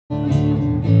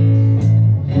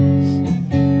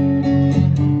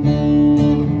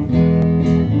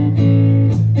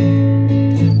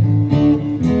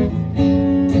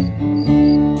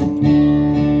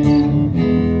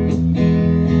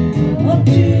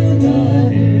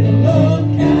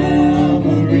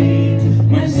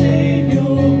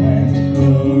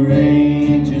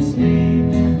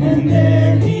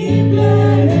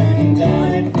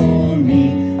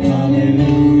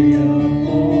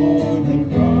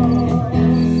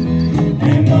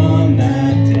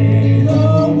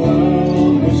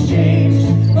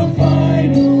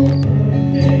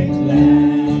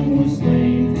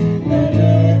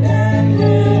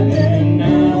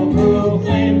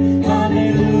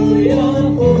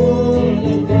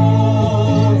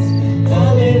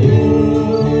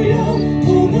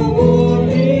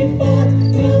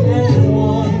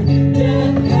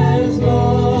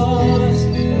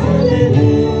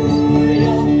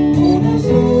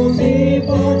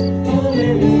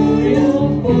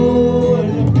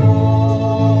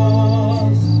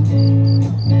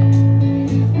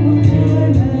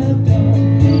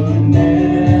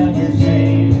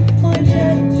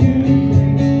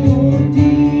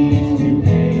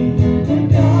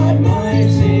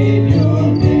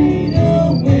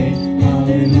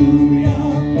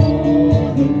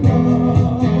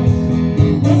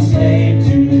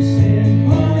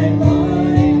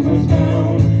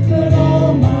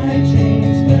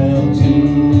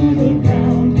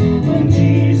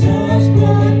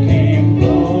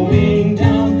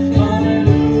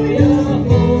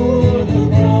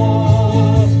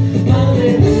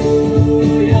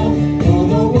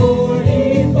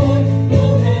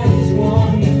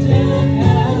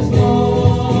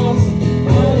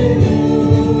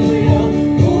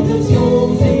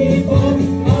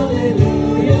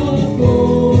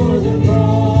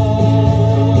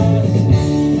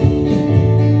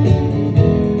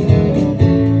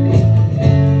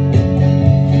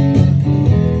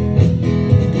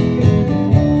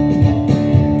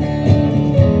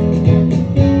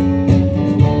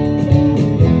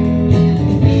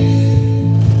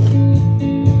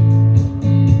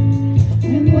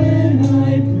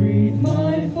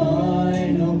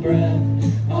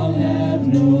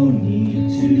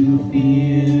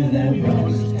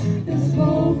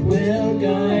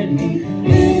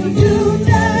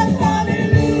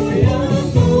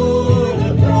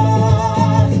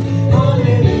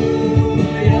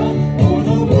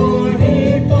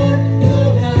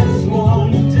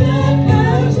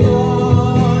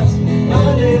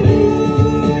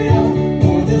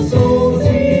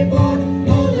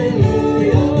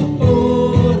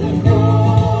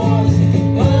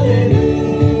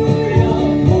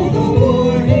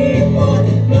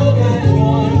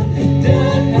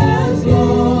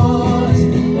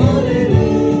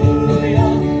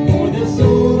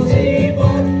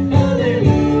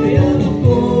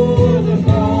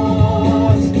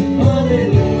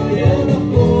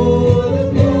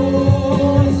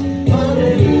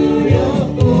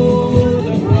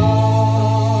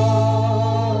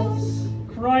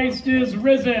Christ is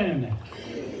risen.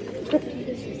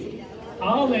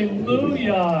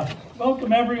 Hallelujah.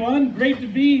 Welcome, everyone. Great to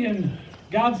be in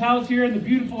God's house here in the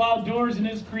beautiful outdoors in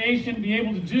His creation, be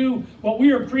able to do what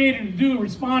we are created to do,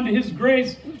 respond to His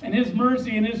grace and His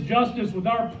mercy and His justice with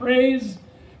our praise,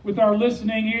 with our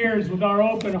listening ears, with our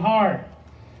open heart.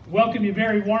 Welcome you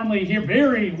very warmly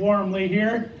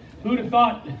here. Who'd have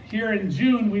thought here in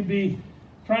June we'd be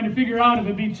trying to figure out if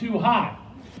it'd be too hot?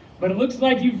 But it looks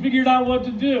like you figured out what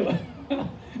to do.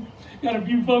 Got a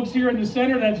few folks here in the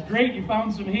center. That's great. You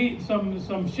found some heat,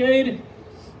 some shade.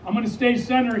 I'm going to stay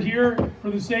center here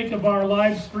for the sake of our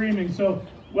live streaming. So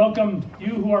welcome you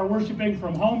who are worshiping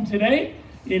from home today.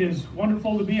 It is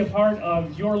wonderful to be a part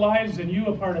of your lives and you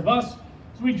a part of us.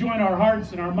 So we join our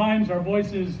hearts and our minds, our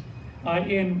voices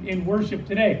in worship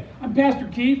today. I'm Pastor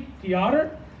Keith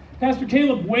Theater. Pastor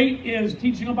Caleb Waite is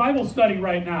teaching a Bible study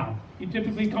right now. He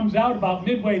typically comes out about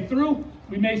midway through.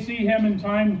 We may see him in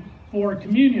time for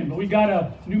communion, but we got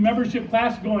a new membership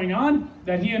class going on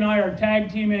that he and I are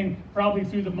tag teaming probably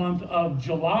through the month of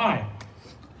July.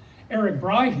 Eric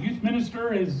Bry, youth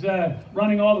minister, is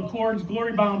running all the chords,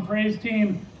 Glory Bound Praise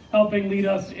Team, helping lead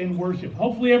us in worship.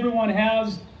 Hopefully everyone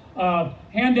has a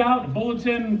handout, a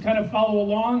bulletin, kind of follow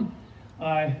along.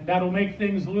 That'll make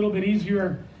things a little bit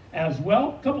easier as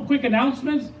well. A couple quick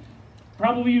announcements.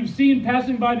 Probably you've seen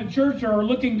passing by the church or are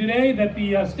looking today that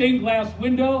the stained glass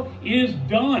window is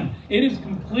done. It is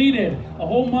completed a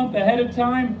whole month ahead of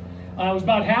time. It was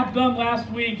about half done last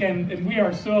week, and we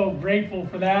are so grateful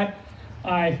for that.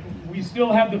 We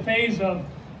still have the phase of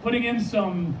putting in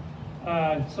some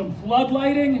flood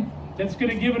lighting that's going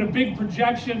to give it a big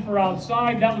projection for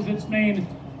outside. That was its main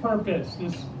purpose,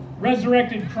 this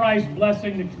resurrected Christ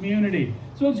blessing the community.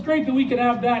 So it's great that we can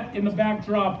have that in the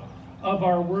backdrop of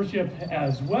our worship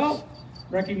as well,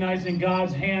 recognizing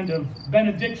God's hand of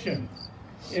benediction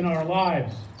in our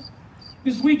lives.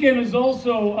 This weekend is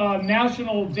also a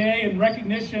National Day in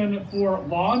recognition for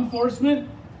law enforcement,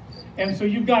 and so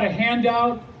you've got a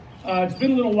handout. It's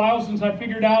been a little while since I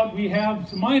figured out we have,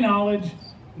 to my knowledge,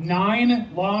 9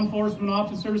 law enforcement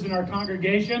officers in our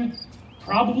congregation.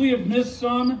 Probably have missed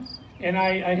some, and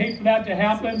I hate for that to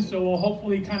happen, so we'll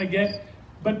hopefully kind of get.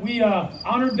 But we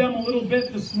honored them a little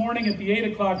bit this morning at the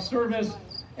 8 o'clock service,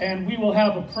 and we will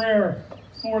have a prayer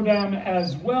for them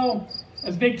as well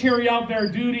as they carry out their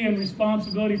duty and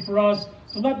responsibility for us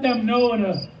to let them know in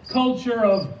a culture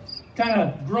of kind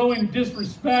of growing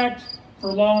disrespect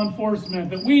for law enforcement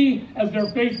that we, as their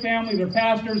faith family, their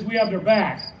pastors, we have their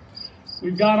back.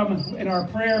 We've got them in our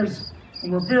prayers,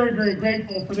 and we're very, very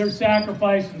grateful for their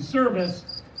sacrifice and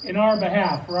service in our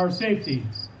behalf, for our safety.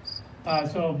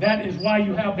 So that is why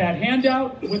you have that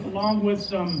handout, along with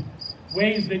some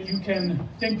ways that you can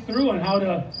think through on how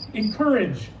to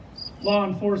encourage law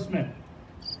enforcement.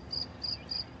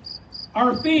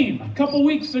 Our theme, a couple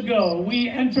weeks ago, we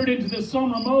entered into the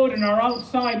summer mode and our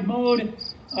outside mode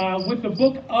with the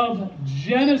book of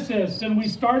Genesis. And we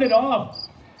started off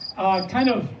kind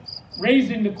of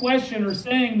raising the question or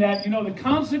saying that, the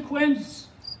consequence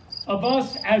of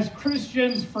us as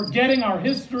Christians forgetting our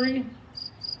history,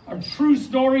 our true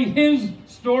story, His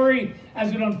story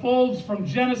as it unfolds from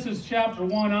Genesis chapter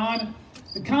 1 on.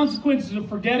 The consequences of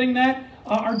forgetting that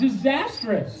are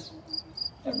disastrous.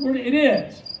 It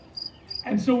is.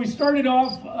 And so we started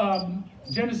off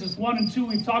Genesis 1 and 2.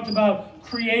 We talked about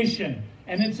creation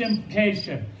and its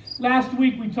implication. Last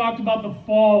week we talked about the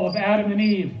fall of Adam and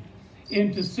Eve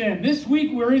into sin. This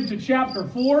week we're into chapter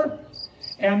 4,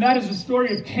 and that is the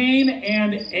story of Cain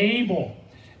and Abel.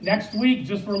 Next week,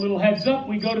 just for a little heads up,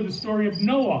 we go to the story of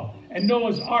Noah and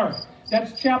Noah's Ark.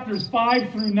 That's chapters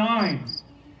 5 through 9.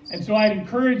 And so I'd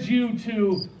encourage you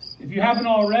to, if you haven't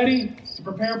already, to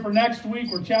prepare for next week.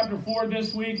 We're chapter 4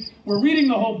 this week. We're reading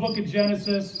the whole book of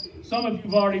Genesis. Some of you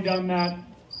have already done that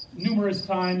numerous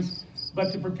times.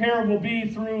 But to prepare, we'll be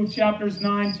through chapters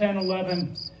 9, 10,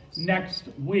 11 next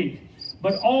week.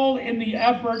 But all in the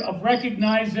effort of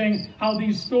recognizing how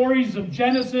these stories of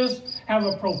Genesis have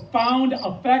a profound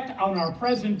effect on our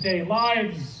present day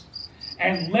lives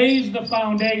and lays the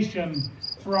foundation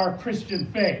for our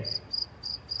Christian faith.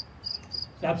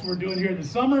 That's what we're doing here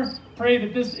this summer. Pray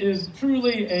that this is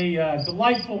truly a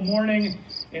delightful morning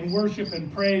in worship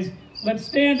and praise. Let's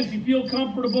stand if you feel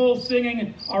comfortable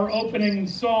singing our opening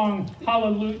song,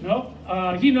 Hallelujah.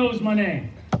 Nope, He Knows My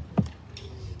Name.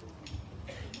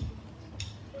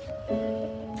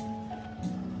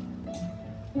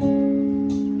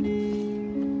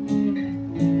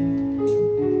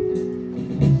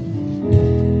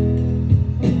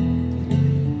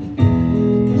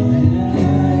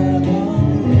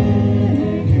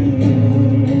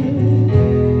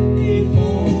 He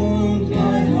formed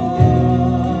my heart.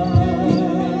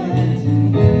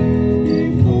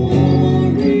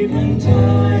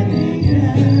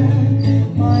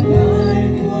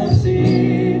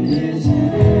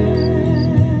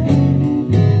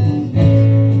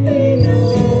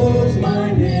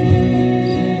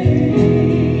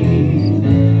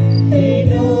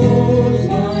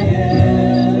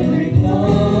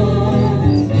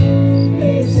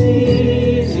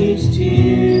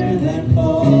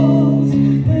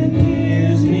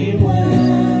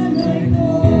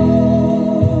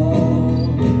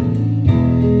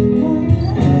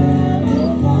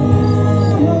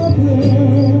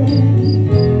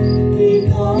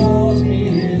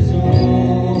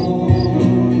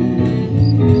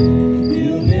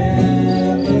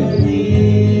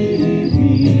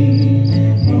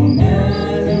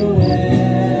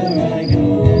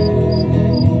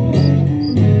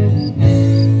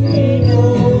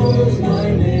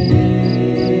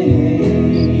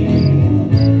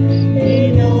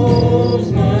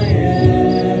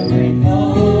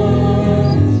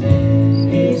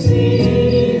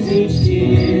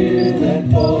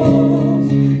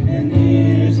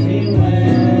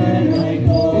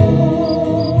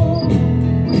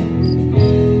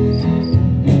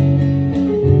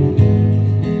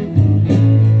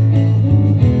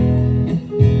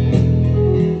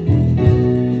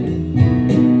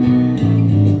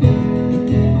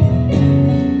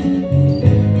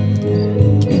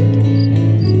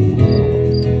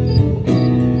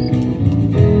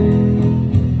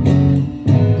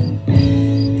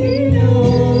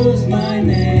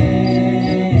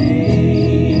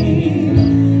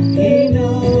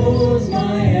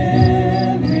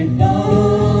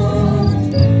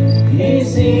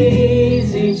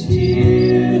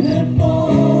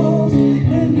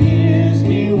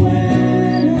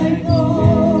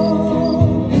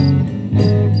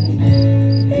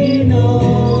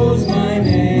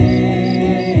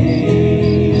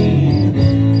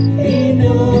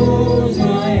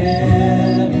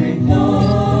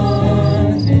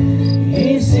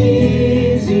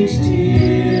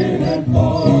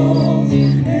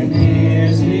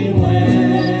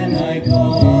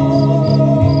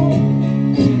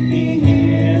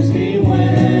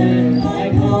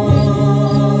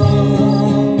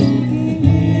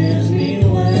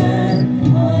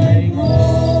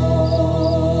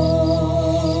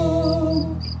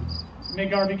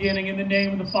 make our beginning. In the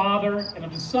name of the Father, and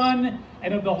of the Son,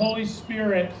 and of the Holy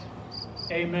Spirit.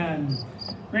 Amen.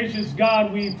 Gracious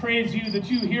God, we praise you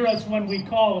that you hear us when we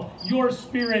call. Your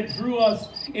Spirit drew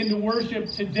us into worship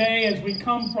today as we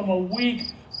come from a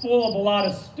week full of a lot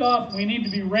of stuff. We need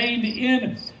to be reined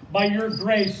in by your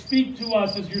grace. Speak to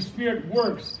us as your Spirit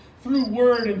works through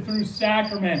word and through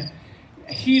sacrament,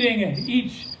 heeding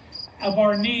each of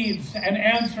our needs and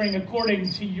answering according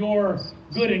to your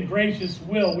good and gracious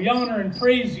will. We honor and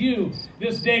praise you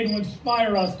this day to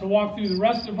inspire us to walk through the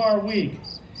rest of our week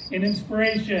in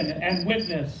inspiration and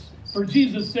witness. For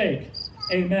Jesus' sake,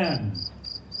 amen.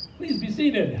 Please be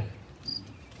seated.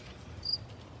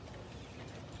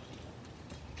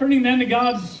 Turning then to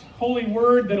God's holy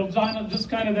word, that'll just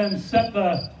kind of then set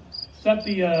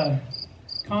the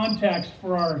context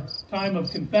for our time of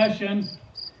confession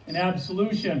and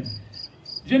absolution.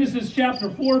 Genesis chapter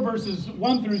 4, verses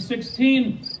 1 through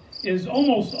 16 is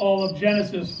almost all of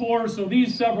Genesis 4, so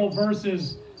these several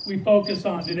verses we focus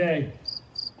on today.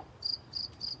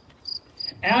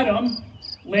 Adam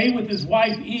lay with his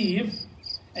wife Eve,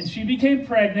 and she became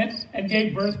pregnant and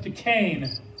gave birth to Cain.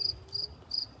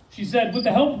 She said, "With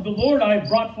the help of the Lord I have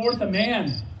brought forth a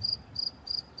man."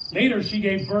 Later she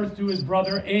gave birth to his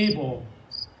brother Abel.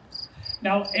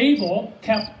 Now Abel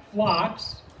kept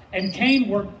flocks, and Cain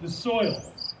worked the soil.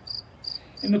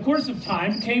 In the course of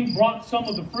time, Cain brought some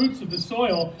of the fruits of the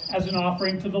soil as an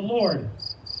offering to the Lord.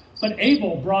 But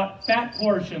Abel brought fat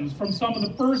portions from some of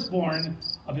the firstborn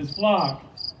of his flock.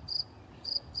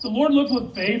 The Lord looked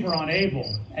with favor on Abel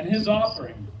and his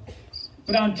offering,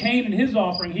 but on Cain and his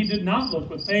offering he did not look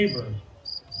with favor.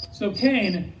 So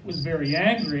Cain was very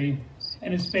angry,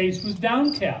 and his face was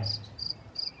downcast.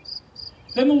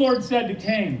 Then the Lord said to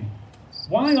Cain,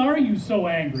 "Why are you so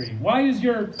angry? Why is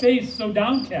your face so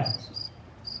downcast?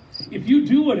 If you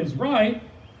do what is right,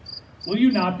 will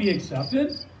you not be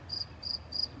accepted?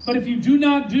 But if you do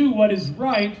not do what is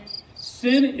right,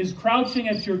 sin is crouching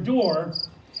at your door.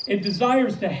 It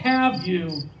desires to have you,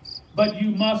 but you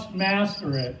must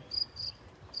master it."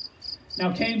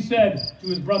 Now Cain said to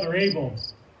his brother Abel,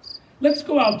 "Let's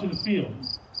go out to the field."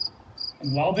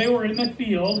 And while they were in the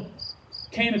field,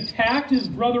 Cain attacked his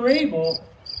brother Abel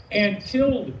and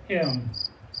killed him.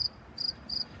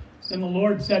 Then the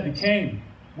Lord said to Cain,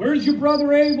 "Where's your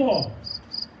brother Abel?"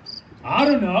 "I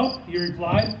don't know," he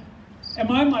replied.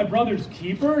 "Am I my brother's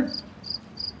keeper?"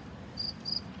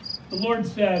 The Lord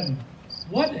said,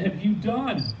 "What have you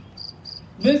done?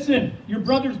 Listen, your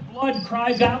brother's blood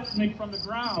cries out to me from the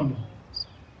ground.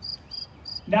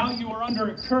 Now you are under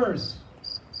a curse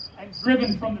and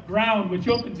driven from the ground, which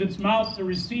opens its mouth to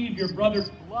receive your brother's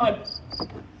blood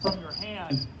from your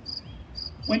hand.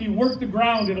 When you work the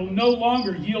ground, it'll no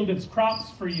longer yield its crops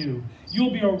for you.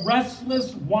 You'll be a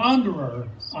restless wanderer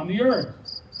on the earth."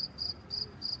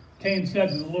 Cain said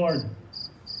to the Lord,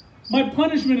 "My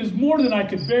punishment is more than I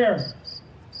could bear.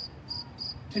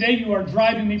 Today you are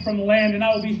driving me from the land, and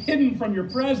I will be hidden from your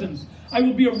presence. I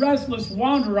will be a restless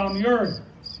wanderer on the earth,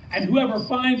 and whoever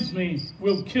finds me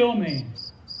will kill me."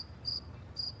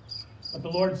 But the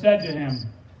Lord said to him,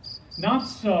 "Not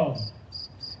so.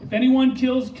 If anyone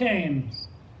kills Cain,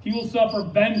 he will suffer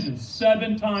vengeance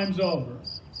 7 times over."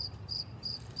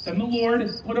 Then the Lord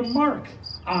put a mark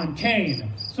on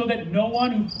Cain, so that no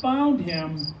one who found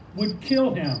him would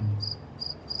kill him.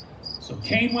 So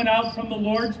Cain went out from the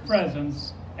Lord's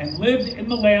presence and lived in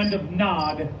the land of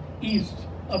Nod, east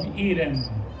of Eden.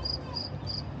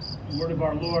 The word of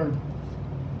our Lord.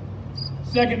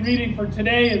 Second reading for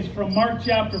today is from Mark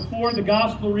chapter 4, the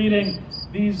gospel reading,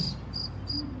 these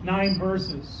 9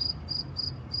 verses.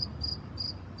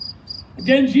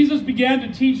 Again, Jesus began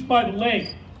to teach by the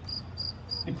lake.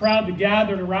 The crowd that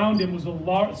gathered around him was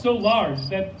so large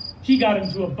that he got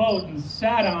into a boat and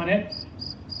sat on it,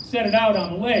 set it out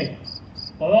on the lake,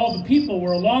 while all the people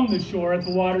were along the shore at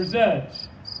the water's edge.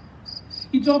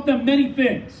 He taught them many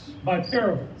things by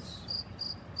parables,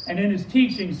 and in his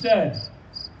teaching said,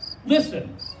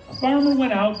 "Listen, a farmer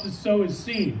went out to sow his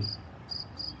seed.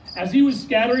 As he was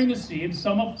scattering the seed,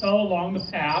 some fell along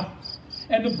the path,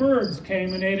 and the birds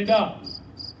came and ate it up.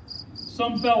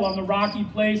 Some fell on the rocky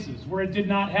places where it did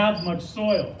not have much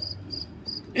soil.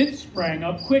 It sprang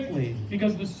up quickly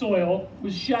because the soil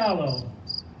was shallow.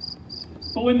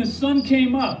 But when the sun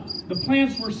came up, the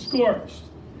plants were scorched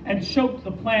and choked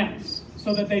the plants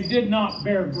so that they did not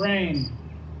bear grain.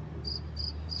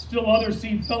 Still other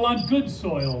seed fell on good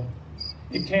soil.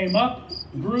 It came up,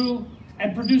 grew,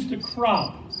 and produced a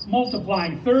crop,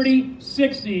 multiplying 30,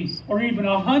 60, or even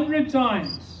 100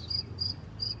 times.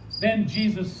 Then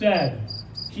Jesus said,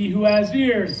 'He who has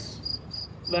ears,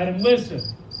 let him listen.'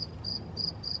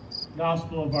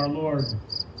 gospel of our Lord.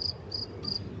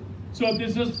 So at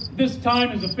this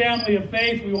time as a family of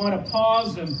faith, we want to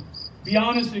pause and be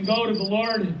honest and go to the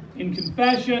Lord in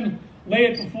confession, lay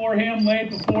it before Him, lay it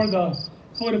before the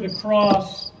foot of the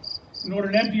cross in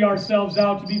order to empty ourselves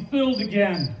out, to be filled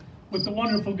again with the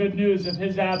wonderful good news of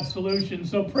His absolution.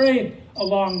 So pray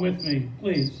along with me,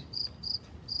 please.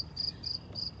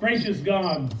 Gracious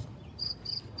God,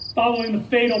 following the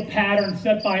fatal pattern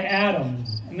set by Adam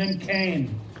and then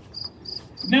Cain,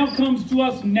 it now comes to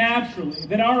us naturally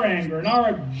that our anger and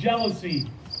our jealousy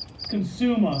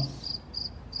consume us.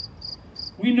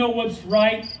 We know what's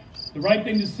right, the right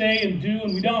thing to say and do,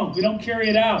 and we don't. We don't carry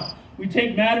it out. We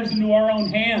take matters into our own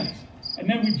hands, and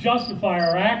then we justify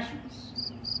our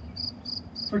actions.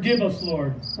 Forgive us,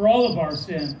 Lord, for all of our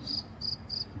sins.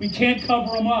 We can't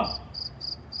cover them up,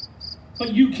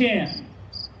 but you can,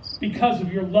 because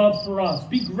of your love for us.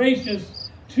 Be gracious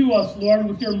to us, Lord,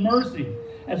 with your mercy,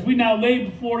 as we now lay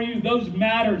before you those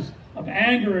matters of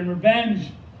anger and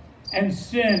revenge and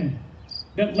sin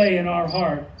that lay in our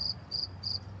heart.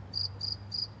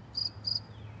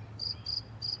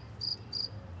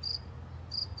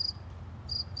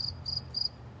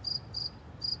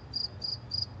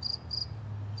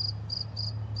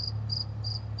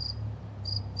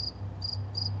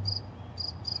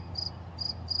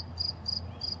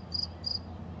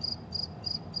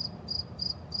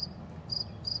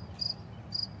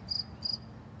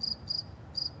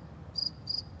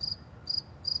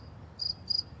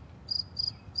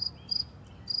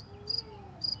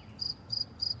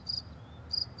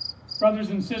 Brothers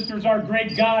and sisters, our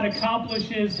great God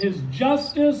accomplishes His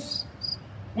justice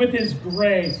with His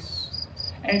grace.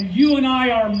 And you and I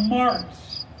are marked.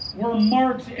 We're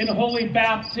marked in holy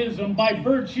baptism by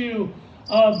virtue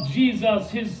of Jesus,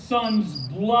 His Son's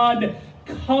blood,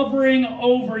 covering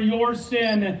over your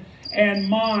sin and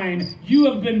mine.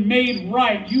 You have been made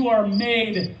right. You are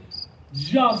made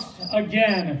just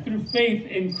again through faith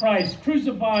in Christ,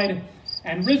 crucified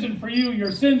and risen for you.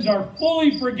 Your sins are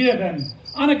fully forgiven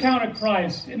on account of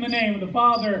Christ, in the name of the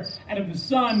Father, and of the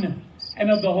Son,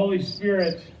 and of the Holy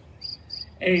Spirit.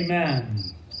 Amen.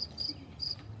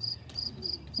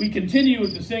 We continue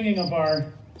with the singing of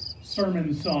our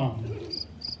sermon song.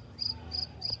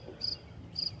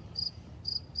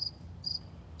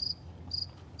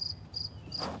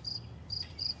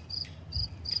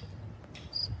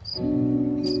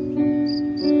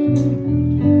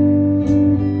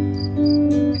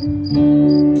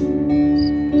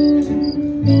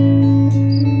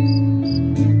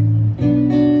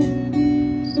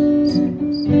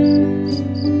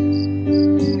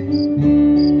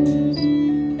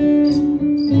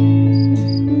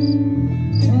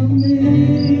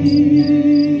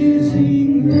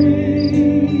 Amazing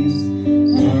grace,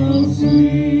 how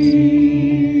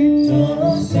sweet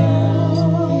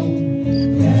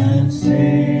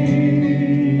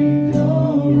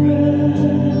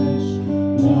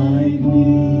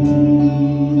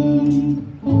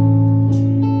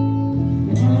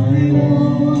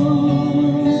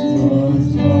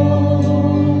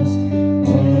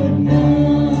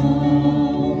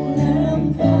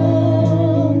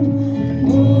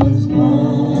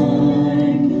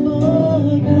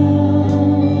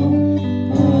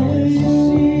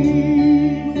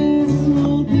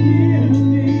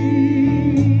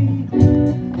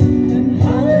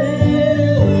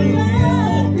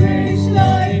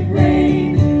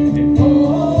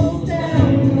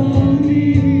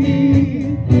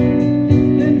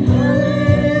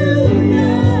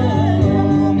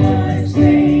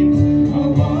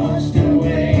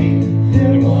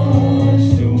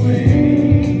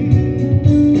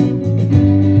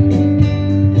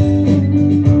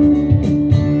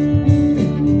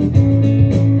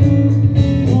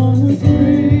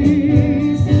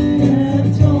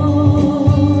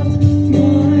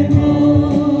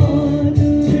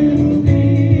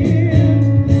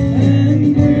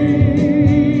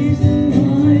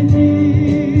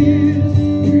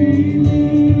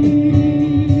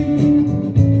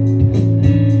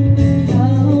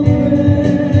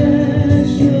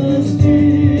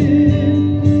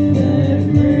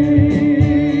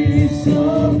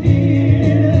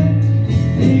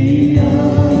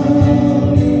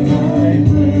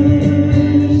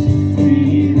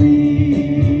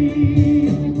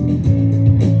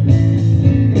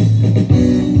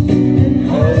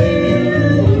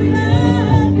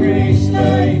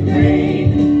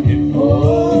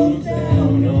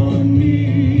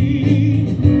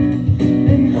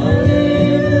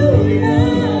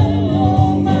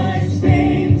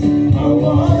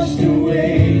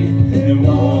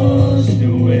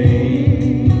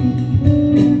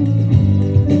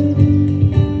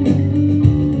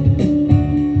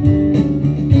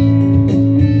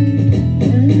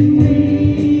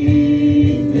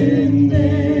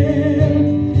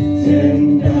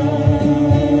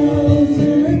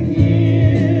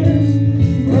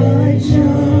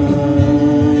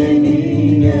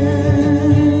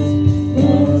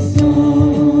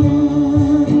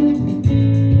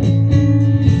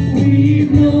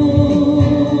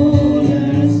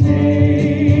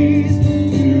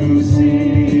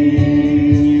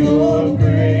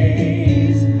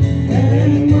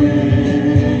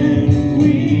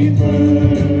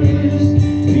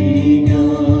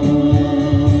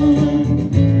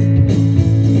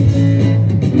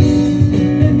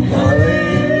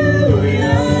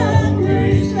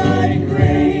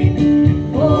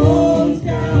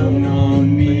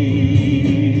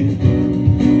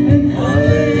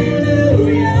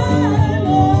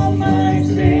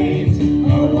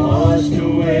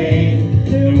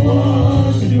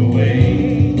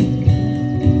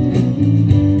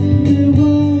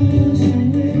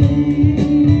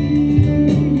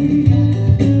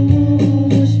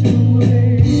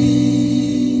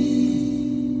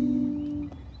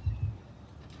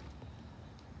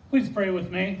Please pray with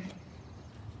me.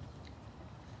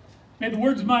 May the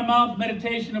words of my mouth,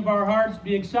 meditation of our hearts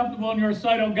be acceptable in your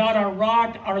sight, O God, our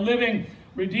rock, our living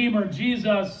Redeemer,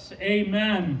 Jesus.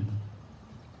 Amen.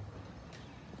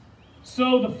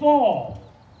 So the fall,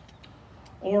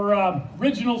 or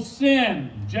original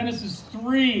sin, Genesis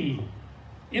 3,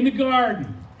 in the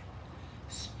garden,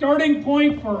 starting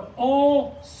point for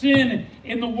all sin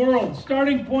in the world,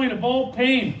 starting point of all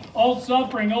pain, all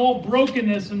suffering, all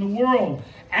brokenness in the world.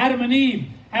 Adam and Eve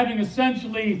having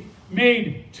essentially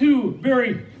made two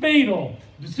very fatal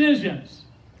decisions.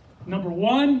 Number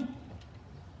one,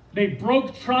 they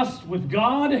broke trust with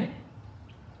God.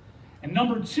 And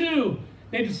number two,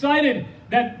 they decided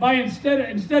that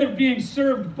instead of being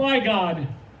served by God,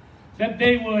 that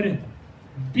they would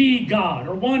be God,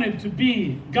 or wanted to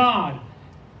be God.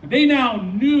 They now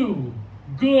knew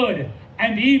good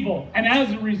and evil, and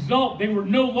as a result, they were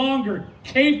no longer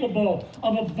capable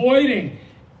of avoiding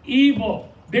evil.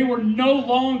 They were no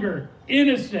longer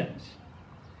innocent.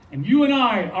 And you and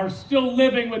I are still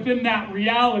living within that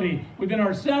reality, within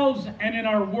ourselves and in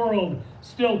our world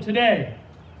still today.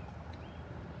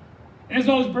 And as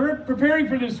I was preparing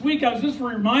for this week, I was just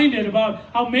reminded about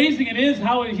how amazing it is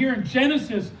how here in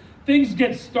Genesis, things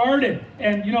get started.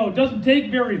 And, it doesn't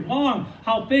take very long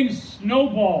how things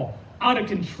snowball out of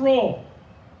control.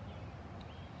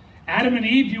 Adam and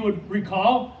Eve, you would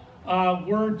recall,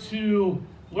 were to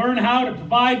learn how to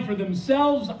provide for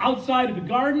themselves outside of the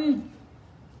garden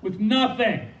with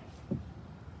nothing.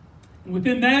 And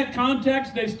within that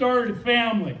context, they started a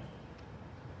family.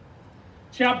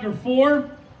 Chapter 4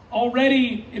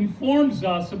 already informs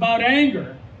us about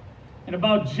anger and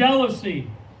about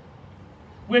jealousy,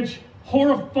 which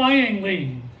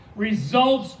horrifyingly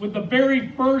results with the very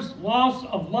first loss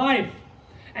of life,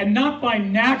 and not by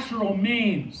natural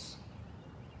means.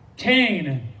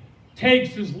 Cain takes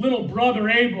his little brother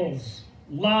Abel's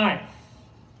life.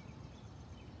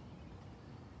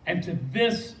 And to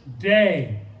this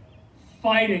day,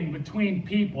 fighting between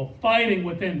people, fighting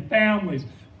within families,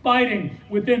 fighting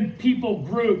within people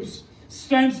groups,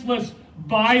 senseless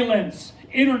violence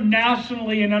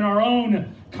internationally and in our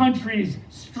own countries,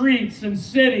 streets, and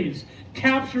cities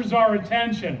captures our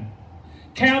attention,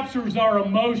 captures our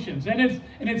emotions, and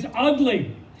it's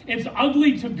ugly. It's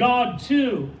ugly to God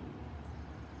too.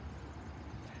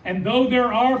 And though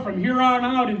there are, from here on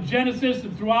out in Genesis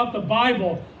and throughout the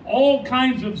Bible, all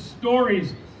kinds of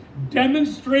stories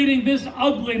demonstrating this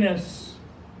ugliness,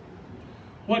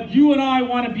 what you and I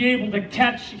want to be able to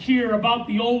catch here about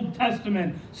the Old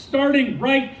Testament, starting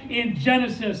right in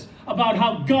Genesis, about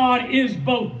how God is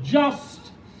both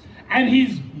just and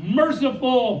He's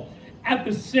merciful at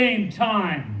the same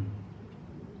time.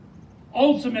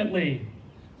 Ultimately,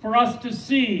 for us to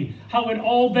see how it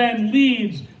all then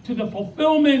leads to the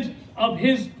fulfillment of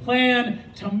His plan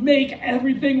to make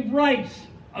everything right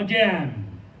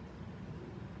again.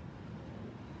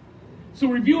 So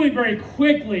reviewing very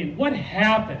quickly, what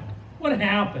happened? What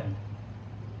happened?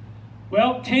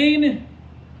 Well, Cain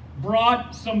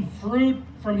brought some fruit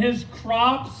from his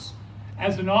crops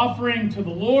as an offering to the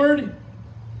Lord.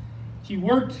 He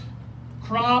worked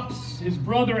crops. His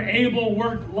brother Abel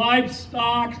worked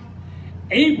livestock.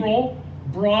 Abel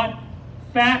brought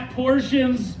fat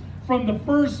portions from the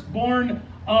firstborn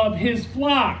of his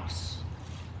flocks.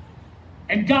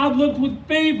 And God looked with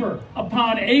favor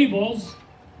upon Abel's,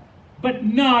 but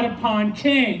not upon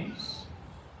Cain's.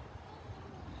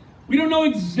 We don't know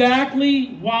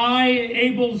exactly why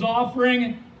Abel's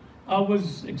offering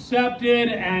was accepted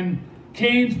and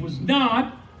Cain's was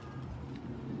not.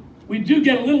 We do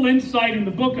get a little insight in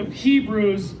the book of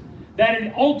Hebrews that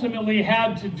it ultimately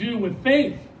had to do with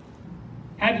faith,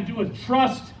 had to do with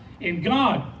trust in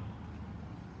God.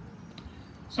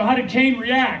 So how did Cain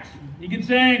react? He gets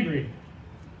angry.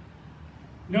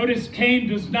 Notice Cain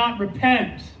does not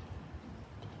repent.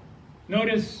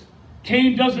 Notice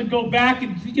Cain doesn't go back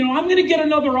and, I'm going to get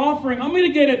another offering. I'm going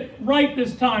to get it right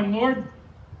this time, Lord.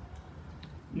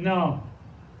 No.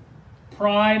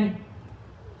 Pride,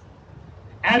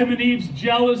 Adam and Eve's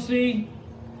jealousy,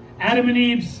 Adam and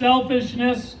Eve's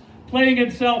selfishness playing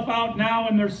itself out now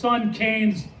in their son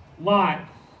Cain's life.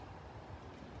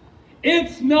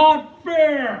 It's not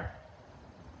fair.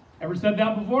 Ever said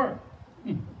that before?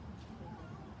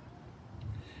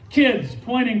 Kids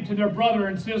pointing to their brother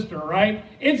and sister, right?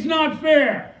 It's not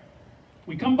fair.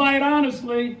 We come by it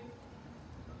honestly.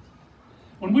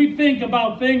 When we think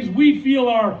about things we feel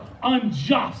are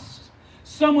unjust,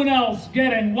 someone else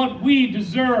getting what we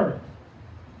deserve.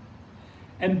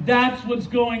 And that's what's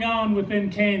going on within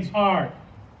Cain's heart.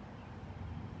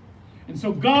 And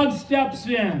so God steps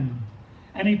in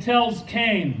and He tells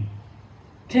Cain,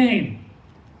 Cain,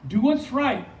 do what's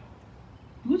right.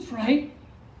 Do what's right,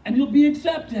 and you'll be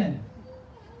accepted.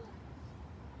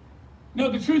 No,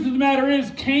 the truth of the matter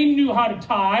is, Cain knew how to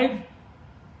tithe.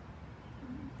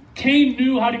 Cain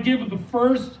knew how to give the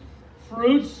first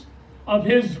fruits of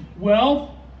his wealth.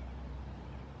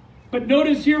 But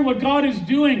notice here what God is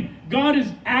doing. God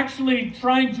is actually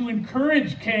trying to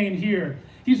encourage Cain here.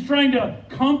 He's trying to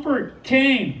comfort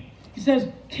Cain. He says,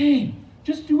 Cain,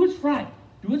 just do what's right.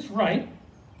 Do what's right,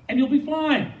 and you'll be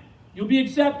fine. You'll be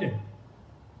accepted.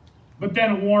 But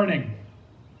then a warning.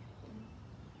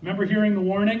 Remember hearing the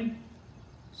warning?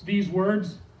 It's these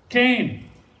words. Cain,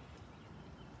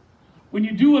 when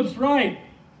you do what's right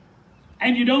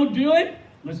and you don't do it,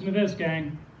 listen to this,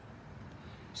 gang.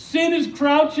 Sin is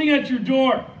crouching at your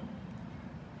door,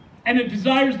 and it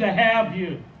desires to have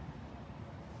you.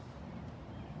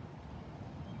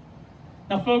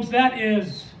 Now, folks,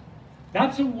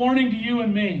 that's a warning to you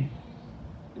and me.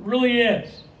 It really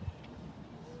is.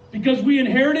 Because we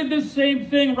inherited this same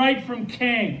thing right from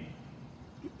Cain.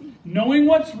 Knowing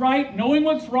what's right, knowing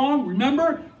what's wrong.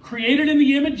 Remember, created in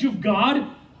the image of God.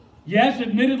 Yes,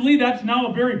 admittedly, that's now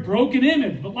a very broken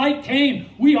image. But like Cain,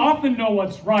 we often know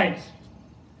what's right.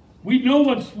 We know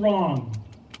what's wrong.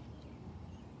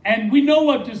 And we know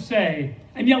what to say.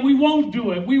 And yet we won't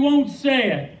do it. We won't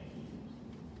say it.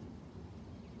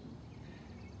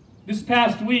 This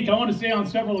past week, I want to say on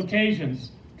several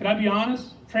occasions, can I be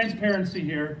honest? Transparency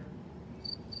here.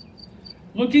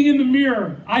 Looking in the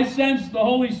mirror, I sensed the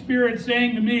Holy Spirit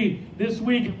saying to me this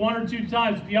week one or two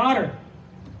times, Piotr,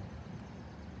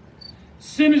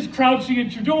 sin is crouching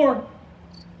at your door.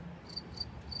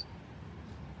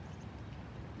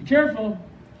 Be careful.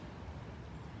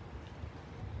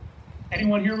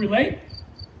 Anyone here relate?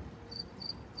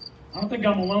 I don't think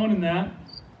I'm alone in that.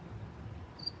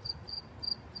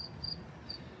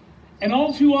 And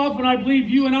all too often, I believe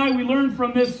you and I, we learn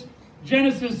from this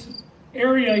Genesis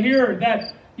area here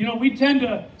that, we tend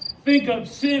to think of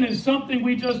sin as something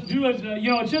we just do as,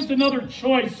 it's just another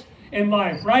choice in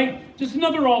life, right? Just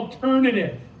another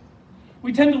alternative.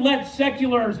 We tend to let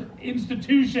secular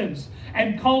institutions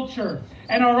and culture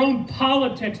and our own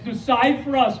politics decide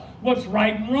for us what's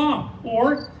right and wrong,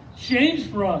 or change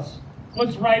for us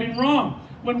what's right and wrong.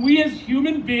 When we as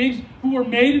human beings who are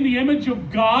made in the image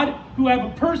of God, who have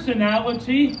a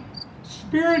personality,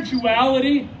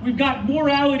 spirituality, we've got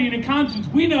morality and a conscience,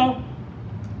 we know.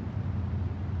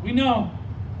 We know.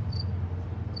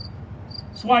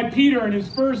 That's why Peter in his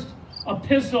first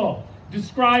epistle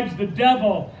describes the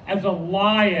devil as a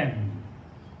lion,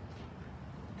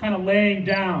 kind of laying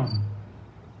down.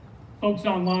 Folks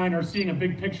online are seeing a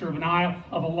big picture of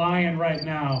a lion right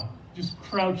now, just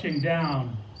crouching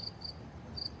down,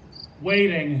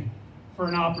 waiting for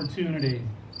an opportunity.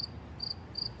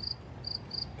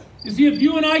 You see, if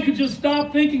you and I could just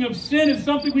stop thinking of sin as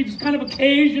something we just kind of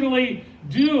occasionally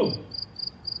do,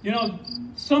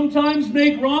 sometimes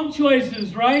make wrong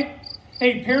choices, right?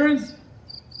 Hey, parents,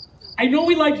 I know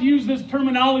we like to use this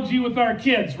terminology with our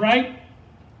kids, right?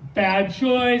 Bad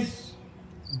choice,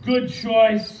 good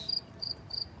choice.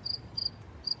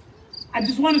 I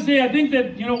just want to say, I think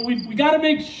that, we got to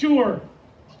make sure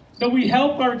that we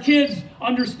help our kids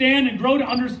understand and grow to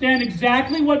understand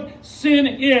exactly what sin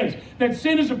is. That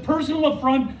sin is a personal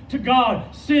affront to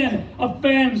God. Sin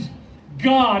offends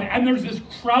God. And there's this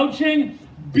crouching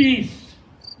beast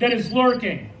that is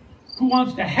lurking, who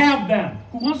wants to have them,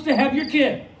 who wants to have your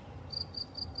kid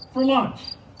for lunch.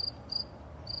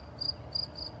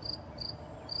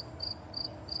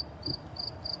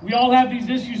 We all have these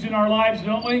issues in our lives,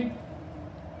 don't we?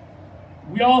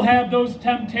 We all have those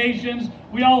temptations.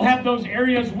 We all have those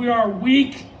areas we are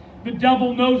weak. The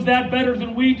devil knows that better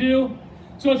than we do.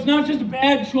 So it's not just a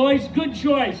bad choice, good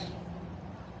choice.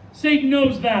 Satan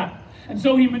knows that. And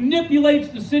so he manipulates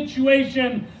the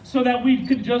situation so that we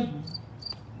could just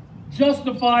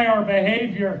justify our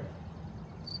behavior.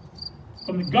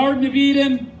 From the Garden of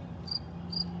Eden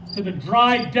to the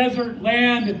dry desert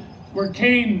land where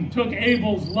Cain took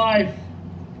Abel's life,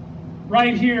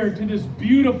 right here to this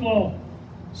beautiful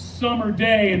summer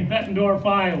day in Bettendorf,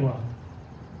 Iowa.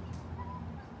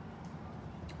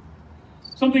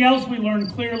 Something else we learn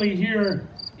clearly here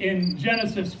in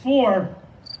Genesis 4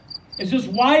 is just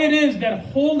why it is that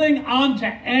holding on to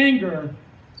anger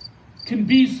can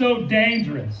be so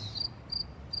dangerous.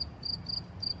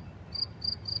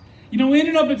 In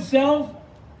and of itself,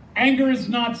 anger is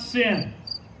not sin.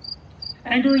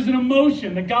 Anger is an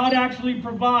emotion that God actually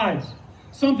provides,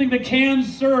 something that can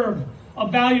serve a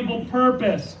valuable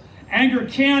purpose. Anger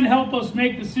can help us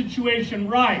make the situation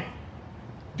right,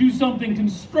 do something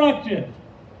constructive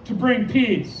to bring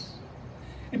peace.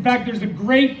 In fact, there's a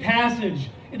great passage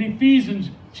in Ephesians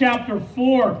chapter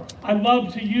 4 I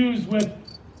love to use with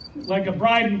like a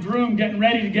bride and groom getting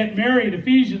ready to get married.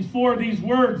 Ephesians 4, these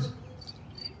words.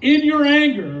 In your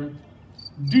anger,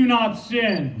 do not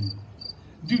sin.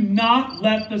 Do not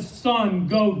let the sun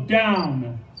go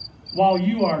down while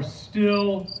you are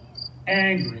still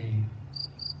angry.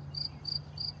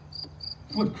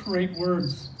 What great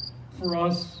words for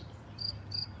us.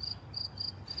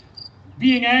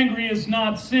 Being angry is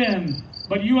not sin,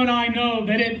 but you and I know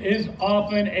that it is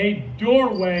often a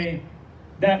doorway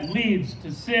that leads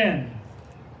to sin.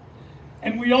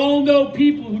 And we all know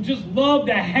people who just love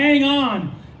to hang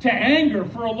on to anger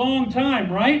for a long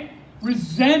time, right?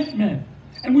 Resentment.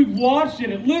 And we've watched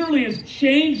it. It literally has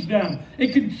changed them.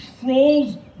 It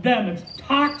controls them. It's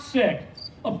toxic,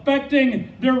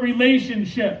 affecting their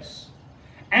relationships.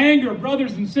 Anger,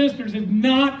 brothers and sisters, is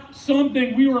not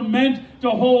something we were meant to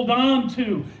hold on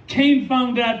to. Cain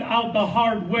found that out the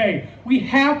hard way. We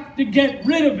have to get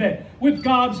rid of it with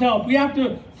God's help. We have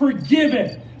to forgive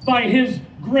it by His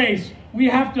grace. We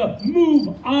have to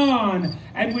move on,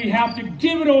 and we have to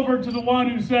give it over to the one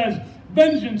who says,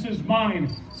 vengeance is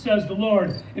mine, says the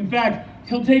Lord. In fact,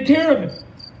 He'll take care of it.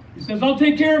 He says, I'll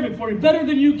take care of it for you better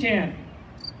than you can.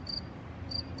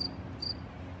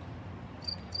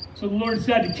 So the Lord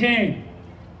said to Cain,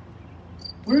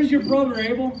 where's your brother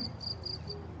Abel?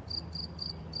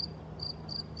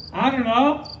 I don't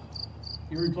know,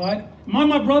 he replied. Am I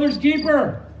my brother's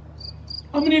keeper?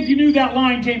 How many of you knew that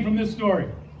line came from this story?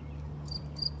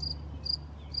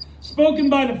 Spoken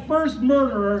by the first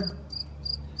murderer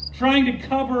trying to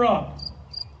cover up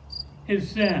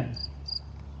his sin.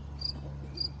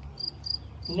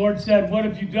 The Lord said, what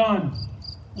have you done?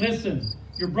 Listen,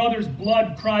 your brother's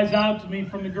blood cries out to me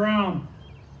from the ground.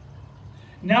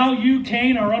 Now you,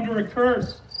 Cain, are under a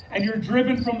curse, and you're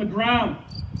driven from the ground,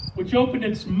 which opened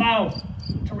its mouth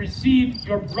to receive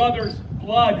your brother's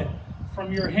blood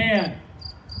from your hand.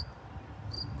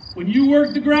 When you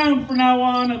work the ground from now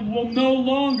on, it will no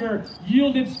longer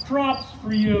yield its crops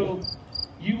for you.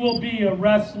 You will be a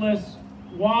restless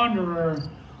wanderer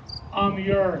on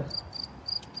the earth.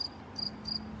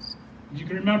 As you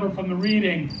can remember from the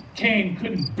reading, Cain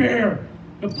couldn't bear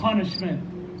the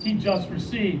punishment he just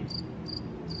received.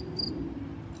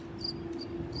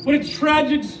 What a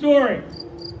tragic story.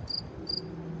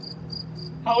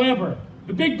 However,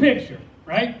 the big picture,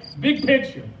 right? Big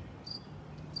picture.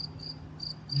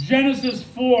 Genesis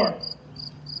 4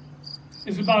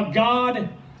 is about God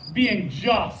being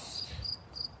just.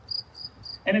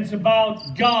 And it's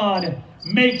about God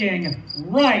making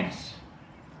right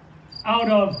out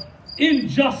of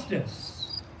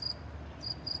injustice.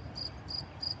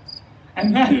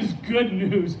 And that is good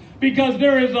news, because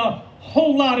there is a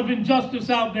whole lot of injustice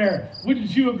out there.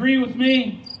 Wouldn't you agree with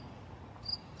me?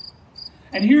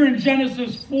 And here in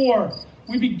Genesis 4,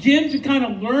 we begin to kind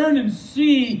of learn and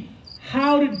see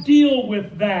how to deal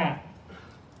with that.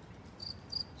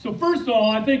 So first of all,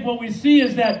 I think what we see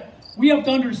is that we have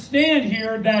to understand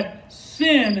here that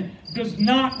sin does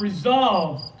not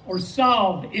resolve or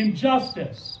solve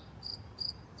injustice.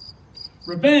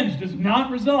 Revenge does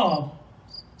not resolve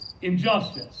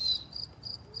injustice.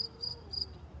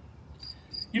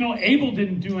 You know, Abel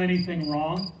didn't do anything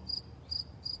wrong,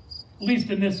 at least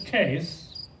in this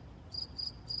case.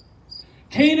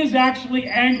 Cain is actually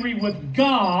angry with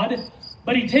God,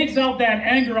 but he takes out that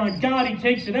anger on God. He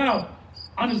takes it out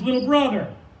on his little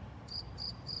brother.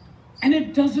 And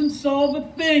it doesn't solve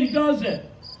a thing, does it?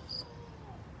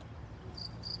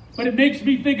 But it makes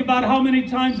me think about how many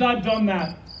times I've done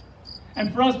that.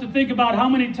 And for us to think about how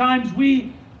many times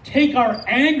we take our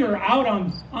anger out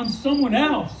on someone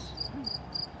else.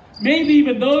 Maybe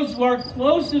even those who are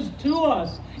closest to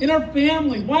us, in our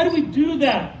family. Why do we do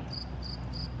that?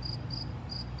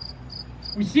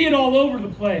 We see it all over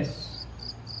the place.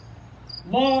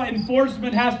 Law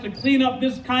enforcement has to clean up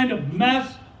this kind of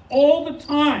mess all the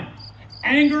time.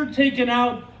 Anger taken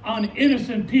out on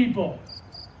innocent people.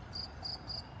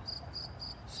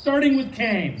 Starting with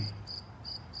Cain.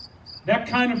 That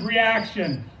kind of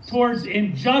reaction towards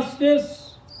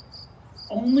injustice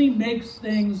only makes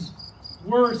things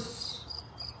worse.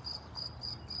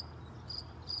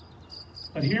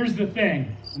 But here's the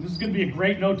thing, and this is going to be a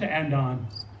great note to end on.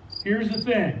 Here's the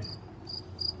thing.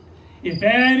 If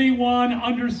anyone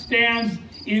understands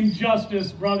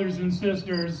injustice, brothers and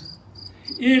sisters,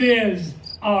 it is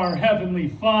our Heavenly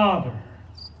Father.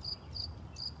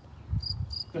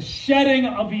 The shedding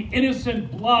of the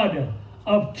innocent blood of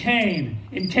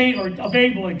of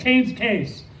Abel in Cain's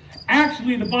case.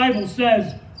 Actually, the Bible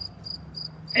says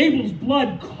Abel's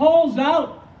blood calls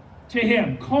out to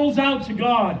him, calls out to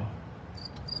God.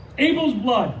 Abel's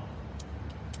blood.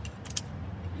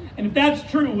 And if that's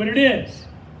true, what it is,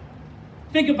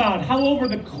 think about how over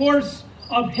the course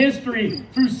of history,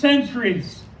 through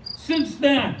centuries, since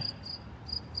then,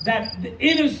 that the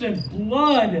innocent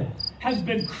blood has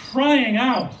been crying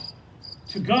out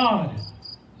to God.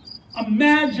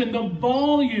 Imagine the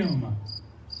volume.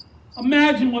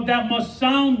 Imagine what that must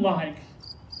sound like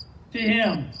to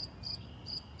him.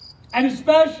 And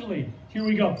especially, here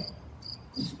we go,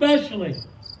 especially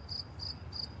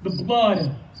the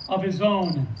blood of his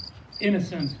own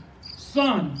innocent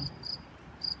son.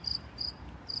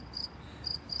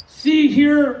 See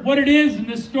here what it is in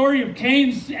this story of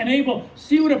Cain and Abel.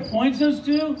 See what it points us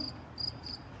to?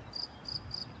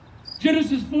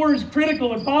 Genesis 4 is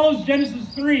critical. It follows Genesis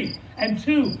 3 and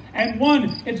 2 and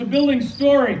 1. It's a building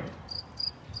story.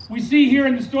 We see here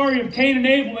in the story of Cain and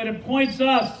Abel that it points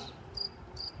us,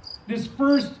 this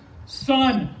first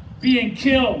son being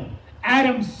killed,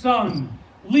 Adam's son,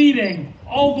 leading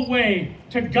all the way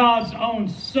to God's own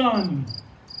son,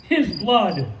 his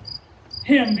blood,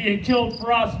 him being killed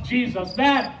for us, Jesus.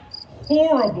 That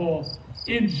horrible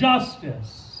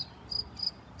injustice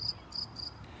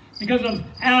because of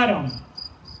Adam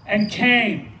and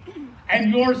Cain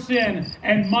and your sin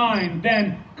and mine,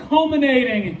 then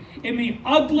culminating in the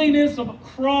ugliness of a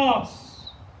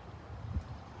cross.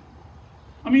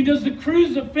 I mean, does the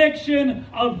crucifixion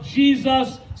of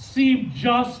Jesus seem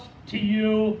just to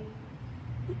you?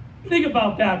 Think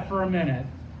about that for a minute.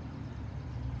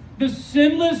 The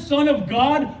sinless Son of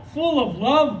God, full of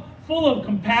love, full of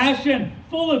compassion,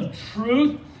 full of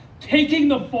truth, taking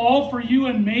the fall for you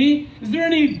and me. Is there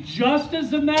any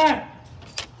justice in that?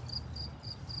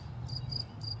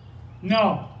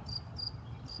 No.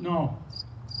 No.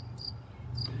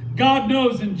 God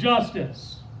knows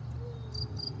injustice.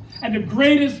 And the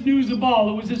greatest news of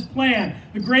all, it was his plan,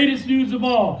 the greatest news of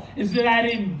all is that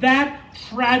in that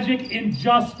tragic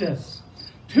injustice,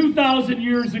 2,000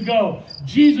 years ago,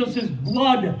 Jesus'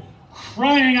 blood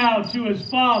crying out to his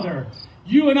Father,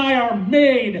 you and I are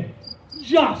made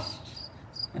just.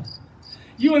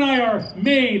 You and I are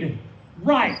made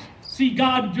right. See,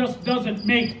 God just doesn't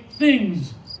make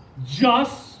things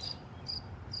just.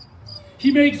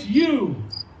 He makes you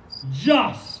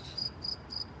just.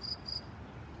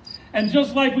 And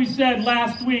just like we said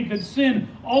last week, that sin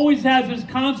always has its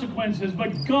consequences, but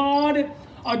God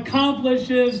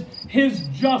accomplishes his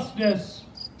justice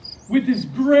with his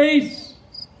grace.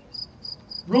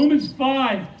 Romans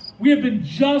 5, we have been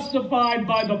justified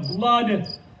by the blood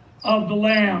of the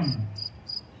Lamb.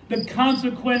 The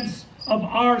consequence of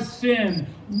our sin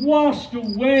washed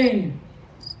away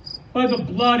by the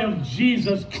blood of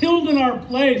Jesus, killed in our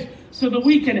place so that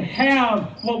we can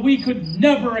have what we could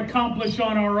never accomplish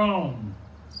on our own.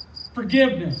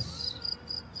 Forgiveness,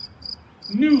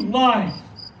 new life,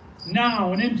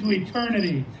 now and into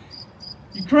eternity.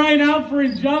 You crying out for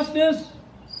injustice?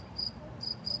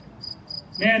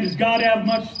 Man, does God have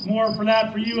much more for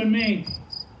that for you and me?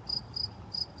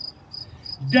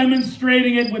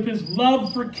 Demonstrating it with his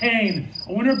love for Cain.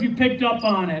 I wonder if you picked up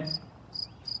on it.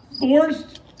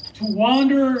 Forced to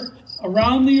wander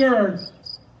around the earth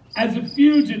as a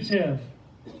fugitive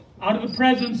out of the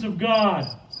presence of God,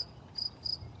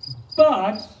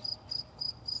 but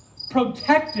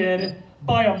protected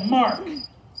by a mark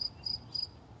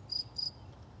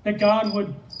that God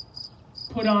would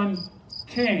put on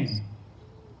Cain.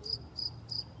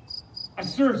 I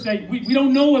searched, we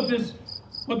don't know what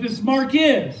this mark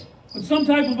is, but some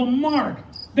type of a mark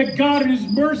that God in his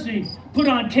mercy put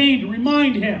on Cain to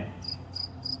remind him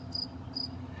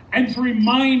and to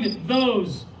remind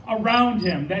those around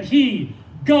him that he,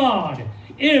 God,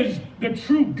 is the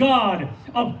true God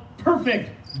of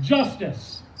perfect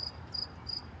justice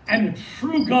and the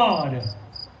true God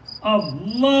of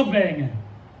loving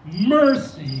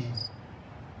mercy.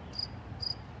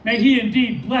 May he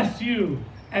indeed bless you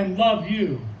and love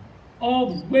you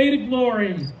all the way to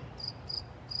glory.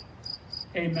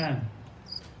 Amen.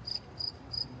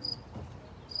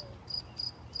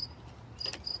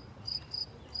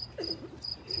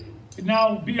 It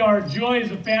now be our joy as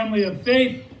a family of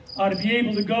faith to be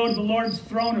able to go to the Lord's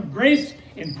throne of grace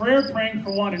in prayer, praying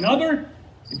for one another.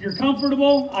 If you're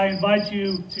comfortable, I invite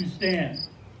you to stand.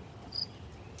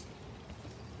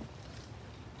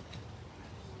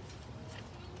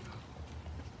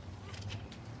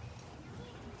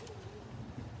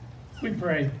 We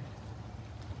pray.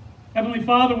 Heavenly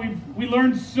Father, we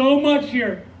learned so much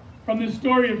here from this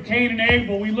story of Cain and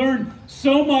Abel. We learned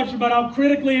so much about how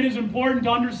critically it is important to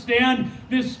understand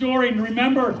this story and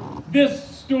remember this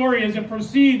story as it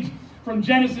proceeds from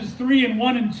Genesis 3 and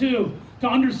 1 and 2 to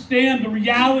understand the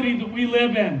reality that we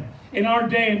live in. in our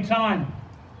day and time.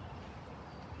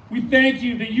 We thank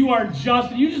you that you are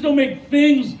just, and you just don't make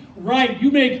things right.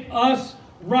 You make us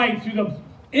right through the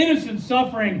innocent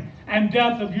suffering and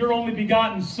death of your only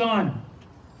begotten Son.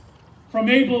 From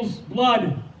Abel's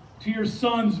blood to your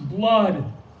Son's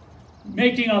blood,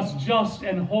 making us just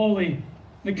and holy.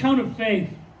 The account of faith,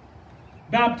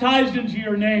 baptized into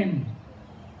your name,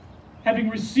 having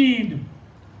received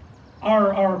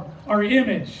our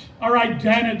image, our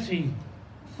identity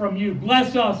from you.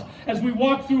 Bless us as we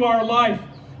walk through our life,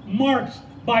 marked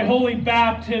by holy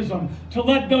baptism, to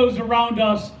let those around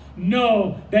us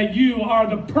know that you are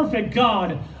the perfect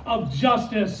God of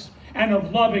justice and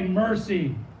of loving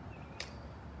mercy.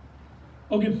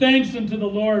 Oh, give thanks unto the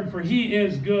Lord, for he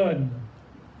is good.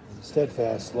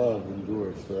 Steadfast love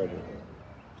endures forever.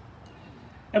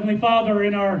 Heavenly Father,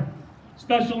 in our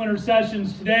special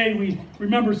intercessions today, we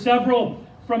remember several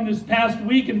from this past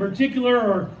week in particular,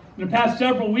 or in the past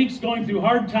several weeks going through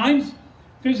hard times,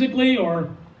 physically or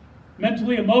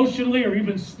mentally, emotionally, or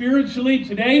even spiritually.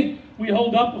 Today, we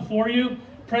hold up before you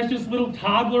precious little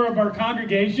toddler of our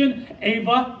congregation,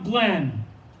 Ava Glenn,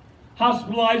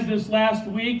 hospitalized this last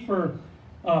week for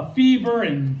fever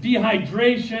and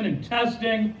dehydration and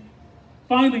testing.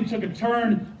 Finally took a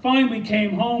turn, finally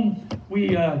came home.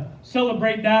 We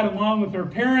celebrate that along with her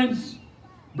parents,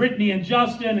 Brittany and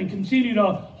Justin, and continue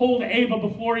to hold Ava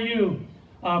before you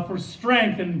for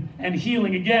strength and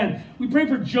healing again. We pray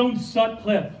for Joan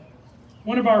Sutcliffe,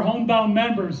 one of our homebound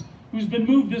members, who's been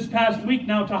moved this past week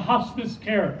now to hospice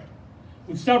care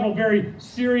with several very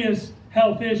serious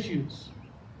health issues.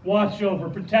 Watch over,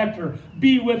 protect her,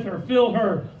 be with her, fill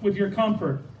her with your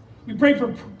comfort. We pray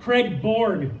for Craig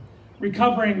Borg,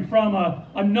 recovering from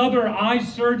another eye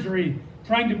surgery,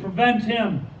 trying to prevent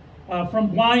him from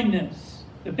blindness,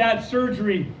 that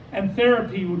surgery and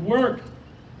therapy would work.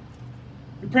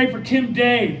 We pray for Kim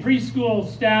Day, preschool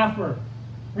staffer,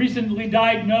 recently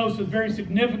diagnosed with very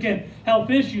significant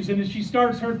health issues, and as she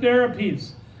starts her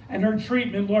therapies and her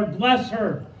treatment, Lord, bless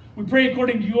her. We pray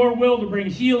according to your will to bring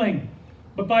healing,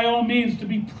 but by all means to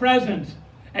be present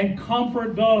and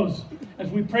comfort those as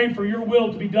we pray for your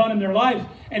will to be done in their lives.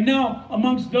 And now,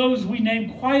 amongst those we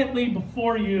name quietly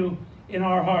before you in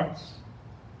our hearts.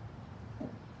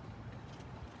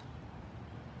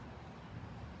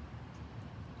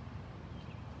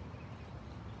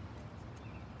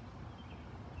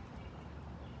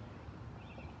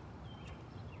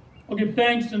 We'll give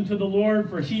thanks unto the Lord,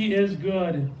 for he is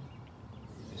good.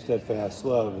 Steadfast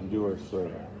love endures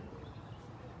forever.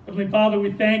 Heavenly Father,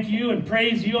 we thank you and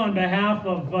praise you on behalf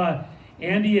of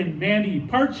Andy and Mandy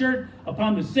Parchard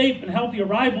upon the safe and healthy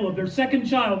arrival of their second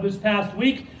child this past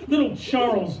week, little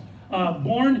Charles,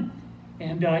 born.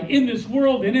 And in this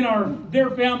world and in their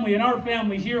family and our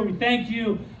family here, we thank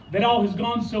you that all has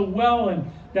gone so well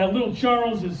and that little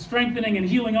Charles is strengthening and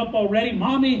healing up already.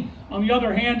 Mommy, on the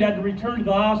other hand, had to return to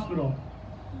the hospital.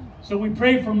 So we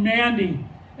pray for Mandy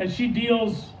as she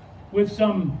deals with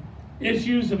some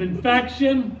issues of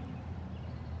infection.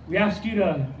 We ask you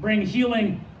to bring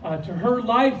healing to her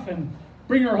life and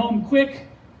bring her home quick,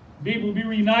 be able to be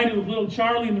reunited with little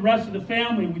Charlie and the rest of the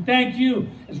family. We thank you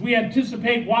as we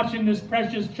anticipate watching this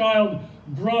precious child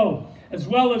grow, as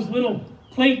well as little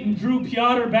Clayton Drew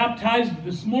Piotr, baptized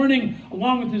this morning,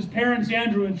 along with his parents,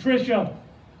 Andrew and Tricia.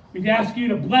 We ask you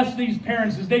to bless these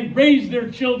parents as they raise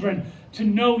their children to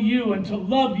know you and to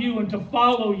love you and to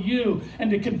follow you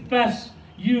and to confess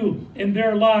you in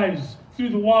their lives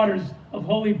through the waters of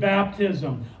holy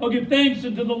baptism. Oh, give thanks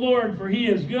unto the Lord, for he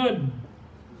is good.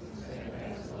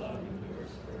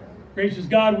 Gracious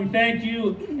God, we thank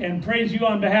you and praise you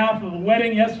on behalf of the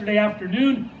wedding yesterday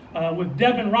afternoon with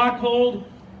Devin Rockhold,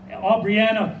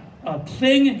 Aubriana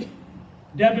Kling,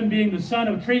 Devin being the son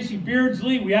of Tracy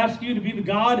Beardsley. We ask you to be the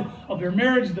God of their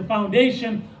marriage, the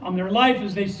foundation on their life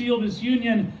as they seal this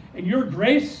union in your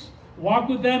grace. Walk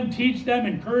with them, teach them,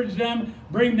 encourage them,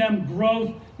 bring them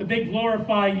growth, that they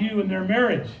glorify you in their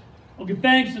marriage. We'll give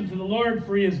thanks unto the Lord,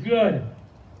 for he is good.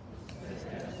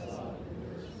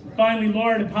 And finally,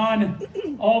 Lord, upon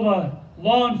all the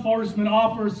law enforcement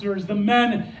officers, the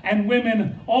men and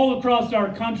women all across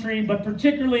our country, but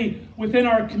particularly within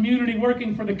our community,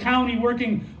 working for the county,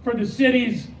 working for the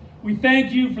cities, we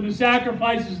thank you for the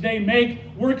sacrifices they make,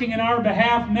 working in our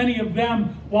behalf, many of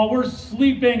them while we're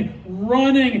sleeping,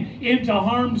 running into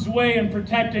harm's way and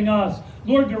protecting us.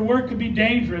 Lord, their work could be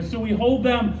dangerous, so we hold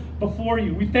them before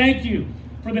you. We thank you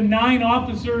for the 9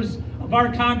 officers of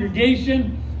our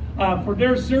congregation, for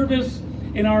their service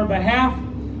in our behalf,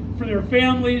 for their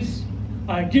families.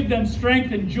 Give them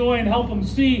strength and joy and help them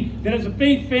see that as a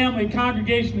faith family,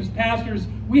 congregation, as pastors,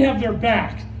 we have their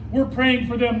back. We're praying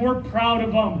for them. We're proud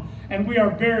of them. And we are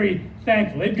very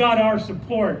thankful. They've got our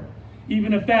support,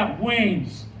 even if that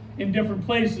wanes in different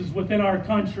places within our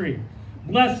country.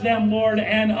 Bless them, Lord,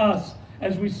 and us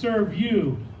as we serve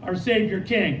you, our Savior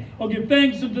King. Oh, give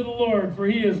thanks unto the Lord, for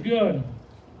he is good.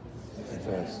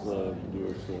 Steadfast love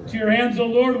endures forever. To your hands, O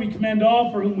Lord, we commend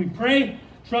all for whom we pray,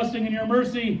 trusting in your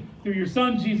mercy through your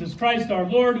Son, Jesus Christ, our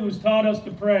Lord, who has taught us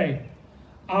to pray.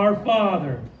 Our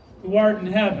Father, who art in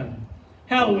heaven,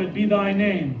 hallowed be thy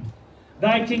name.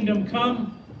 Thy kingdom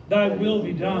come, thy will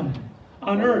be done,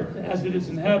 on earth as it is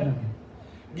in heaven.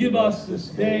 Give us this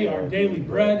day our daily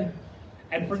bread,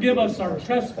 and forgive us our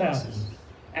trespasses,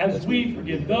 as we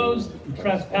forgive those who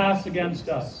trespass against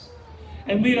us.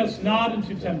 And lead us not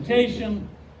into temptation,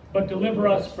 but deliver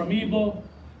us from evil.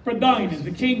 For thine is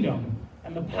the kingdom,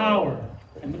 and the power,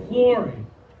 and the glory,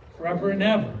 forever and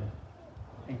ever.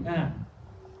 Amen.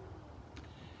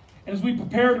 And as we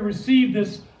prepare to receive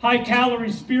this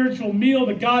high-calorie spiritual meal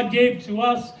that God gave to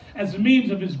us as a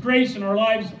means of his grace in our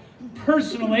lives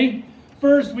personally,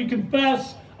 first we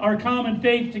confess our common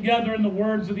faith together in the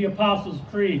words of the Apostles'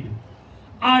 Creed.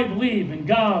 I believe in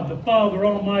God, the Father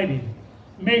Almighty,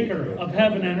 maker of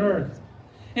heaven and earth,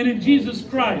 and in Jesus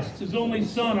Christ, his only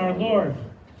Son, our Lord,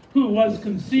 who was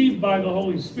conceived by the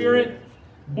Holy Spirit,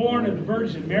 born of the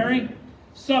Virgin Mary,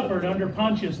 suffered under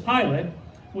Pontius Pilate,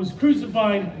 was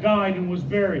crucified, died, and was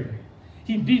buried.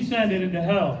 He descended into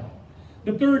hell.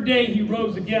 The third day he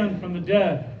rose again from the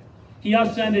dead. He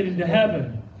ascended into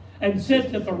heaven, and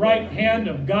sits at the right hand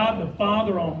of God the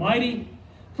Father Almighty.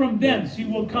 From thence he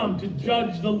will come to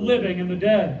judge the living and the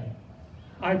dead.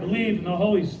 I believe in the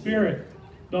Holy Spirit,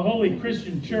 the holy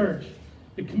Christian church,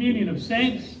 the communion of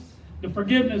saints, the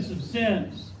forgiveness of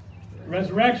sins, the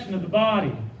resurrection of the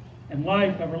body, and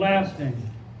life everlasting.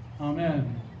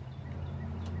 Amen.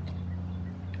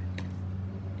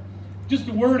 Just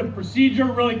a word of procedure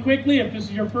really quickly. If this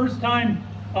is your first time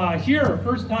here or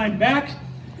first time back,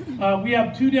 we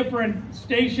have two different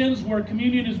stations where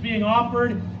communion is being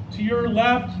offered. To your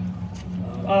left,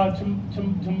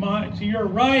 to your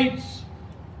right.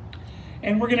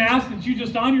 And we're going to ask that you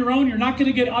just on your own, you're not going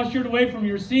to get ushered away from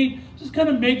your seat. Just kind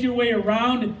of make your way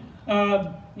around.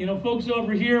 Folks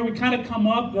over here, we kind of come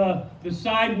up the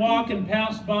sidewalk and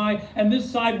pass by. And this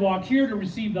sidewalk here to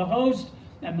receive the host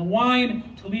and the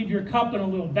wine, to leave your cup in a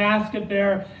little basket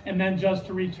there, and then just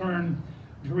to return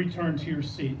to your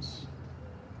seats.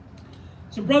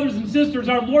 So brothers and sisters,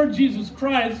 our Lord Jesus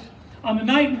Christ, on the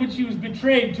night in which he was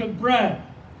betrayed, took bread.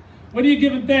 When he had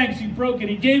given thanks, he broke it.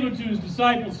 He gave it to his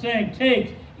disciples, saying,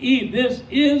 "Take, eat, this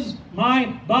is my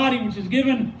body, which is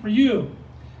given for you.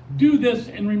 Do this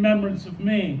in remembrance of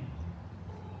me."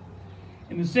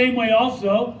 In the same way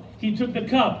also, he took the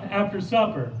cup after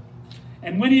supper.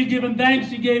 And when he had given thanks,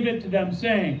 he gave it to them,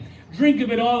 saying, "Drink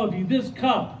of it, all of you. This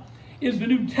cup is the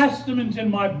New Testament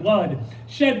in my blood,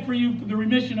 shed for you for the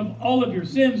remission of all of your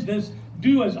sins. This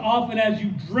do as often as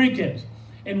you drink it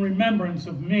in remembrance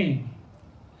of me."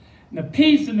 And the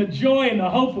peace and the joy and the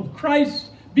hope of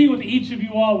Christ be with each of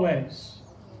you always.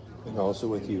 And also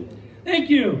with you.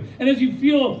 Thank you. And as you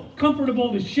feel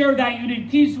comfortable to share that unique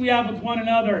peace we have with one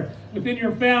another, within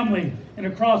your family, and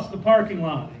across the parking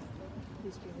lot.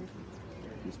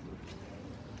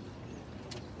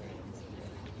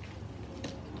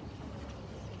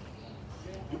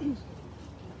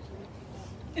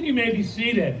 And you may be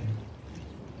seated.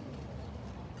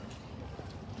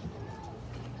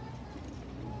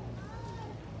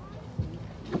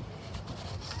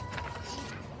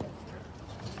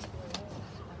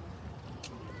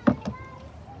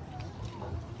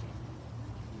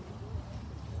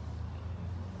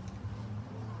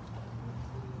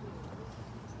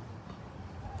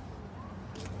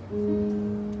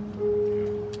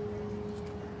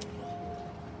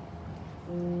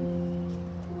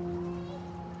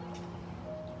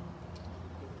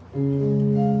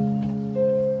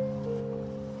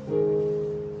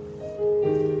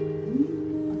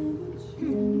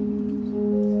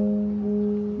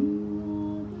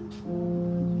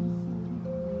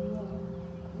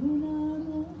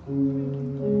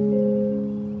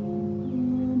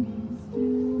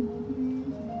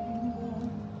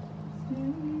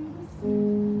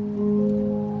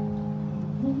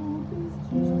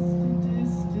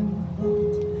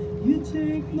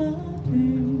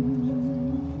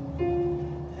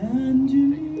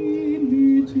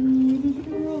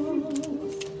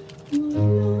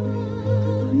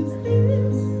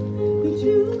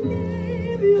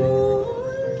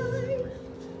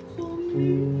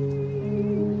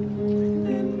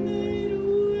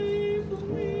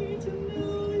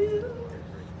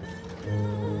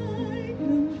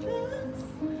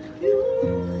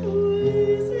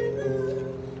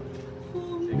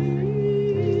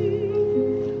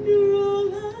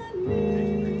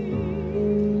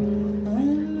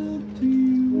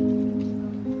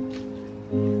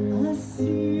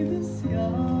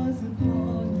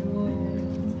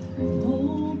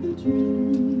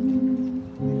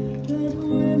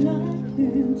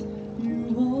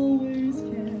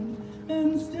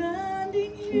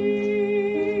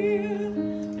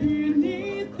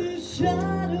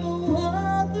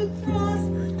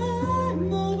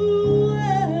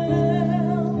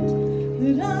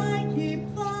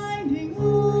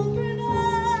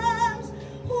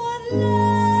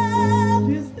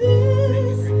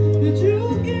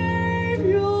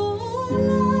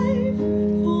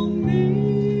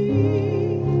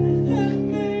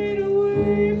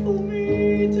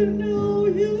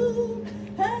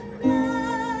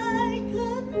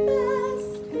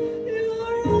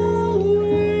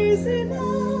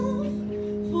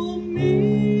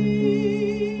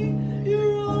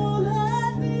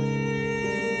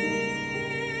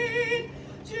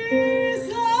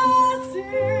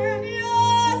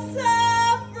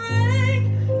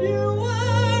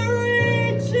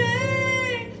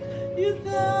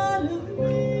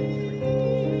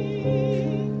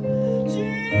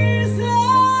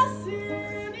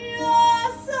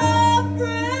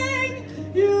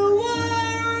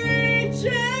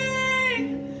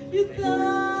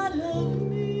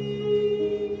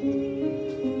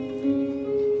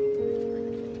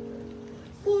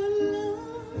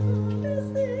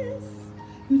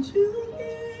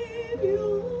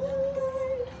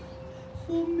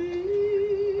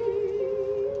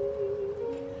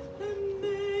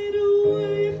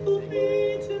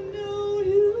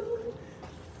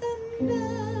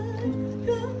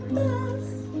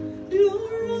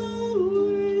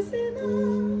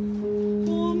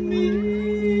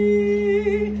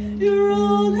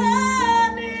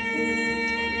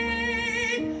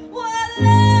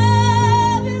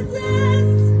 love is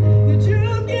this, that you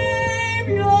gave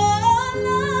your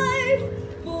life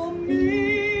for me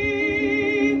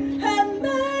and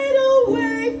made a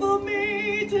way for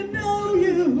me to know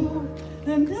you.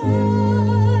 And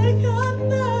I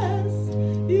confess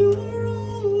you are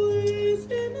always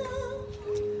enough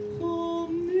for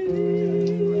me.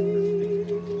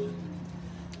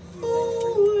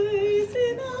 Always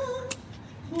enough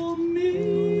for me.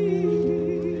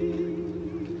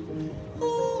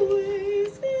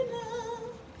 Always enough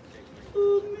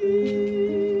for me.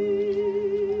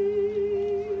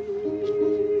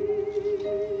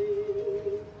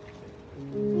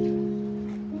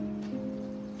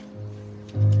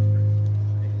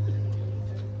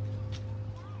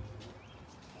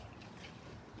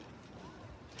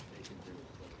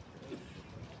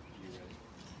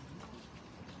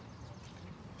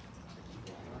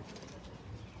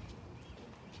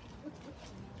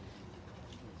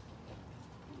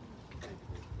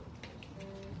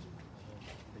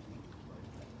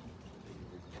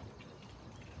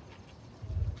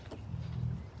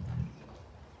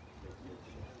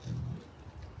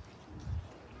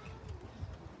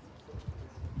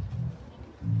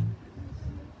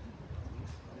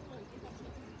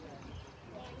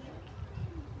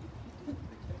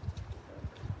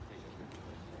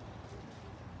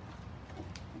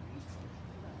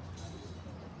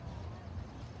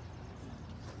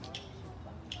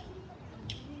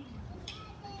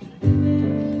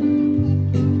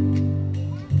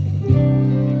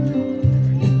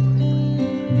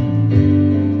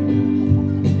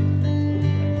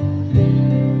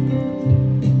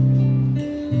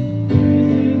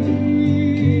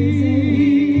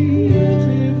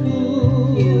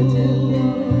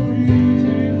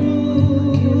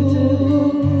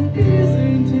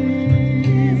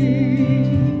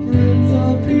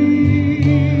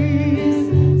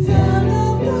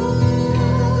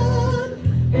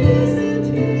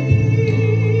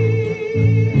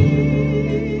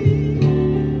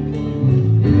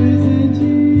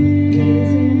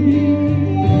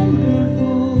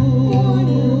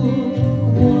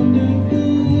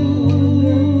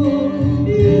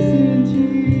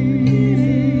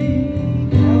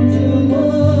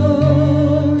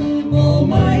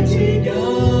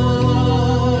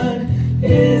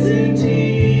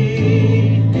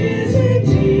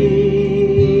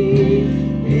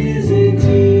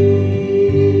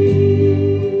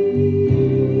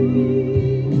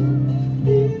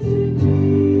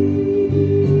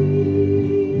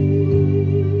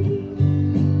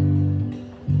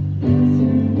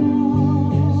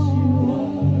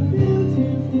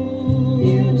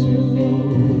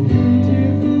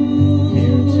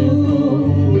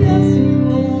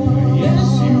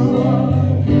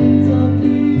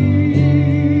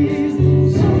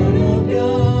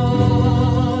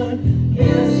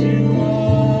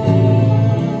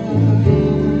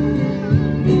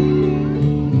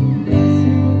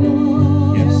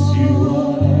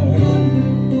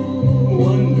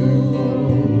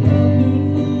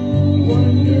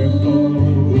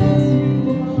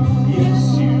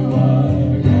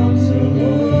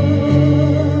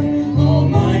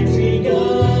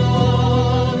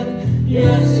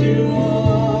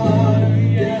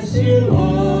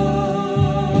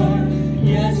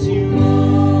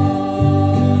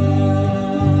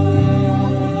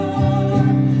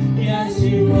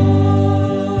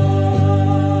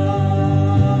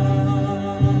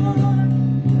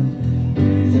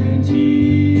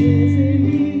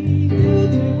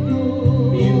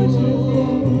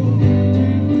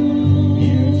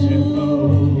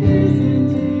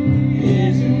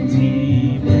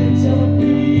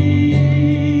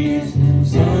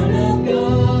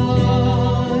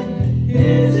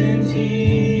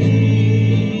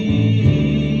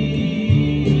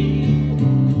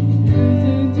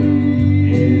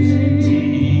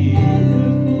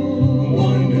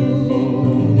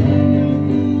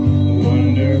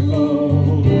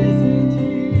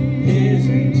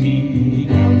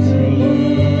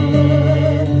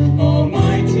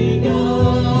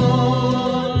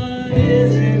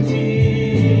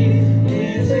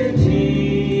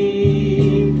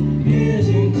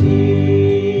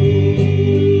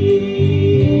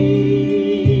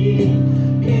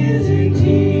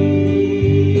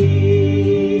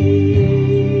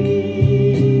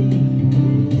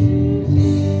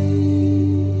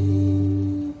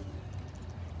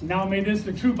 Now may this,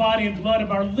 the true body and blood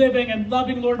of our living and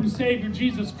loving Lord and Savior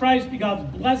Jesus Christ, be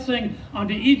God's blessing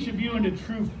unto each of you into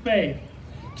true faith,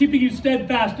 keeping you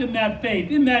steadfast in that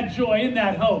faith, in that joy, in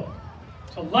that hope,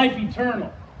 to life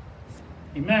eternal.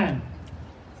 Amen.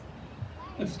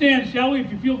 Let's stand, shall we,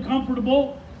 if you feel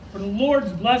comfortable. for the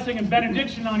Lord's blessing and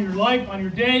benediction on your life, on your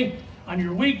day, on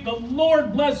your week. The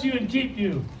Lord bless you and keep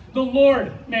you. The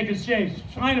Lord make his face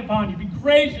shine upon you, be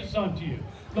gracious unto you.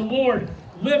 The Lord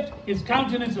lift his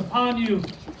countenance upon you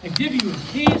and give you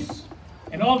his peace.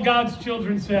 And all God's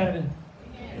children said,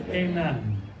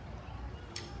 Amen.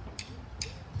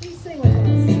 Please sing with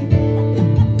us.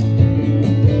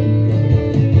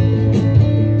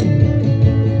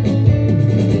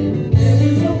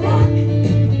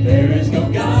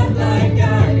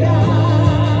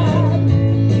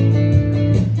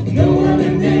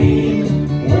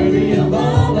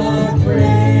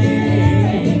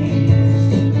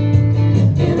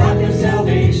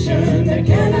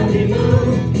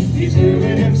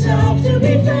 To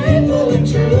be faithful and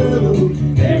true,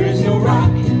 there is no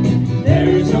rock, there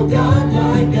is no God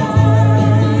like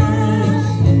ours.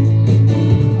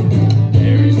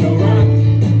 There is no rock,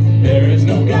 there is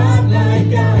no God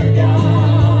like our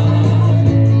God.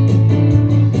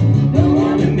 No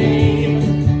other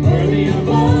name worthy of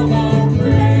all our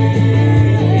praise.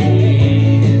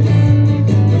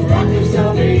 The rock of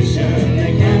salvation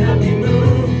that cannot be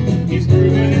moved, he's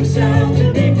proven himself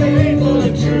to be faithful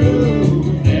and true.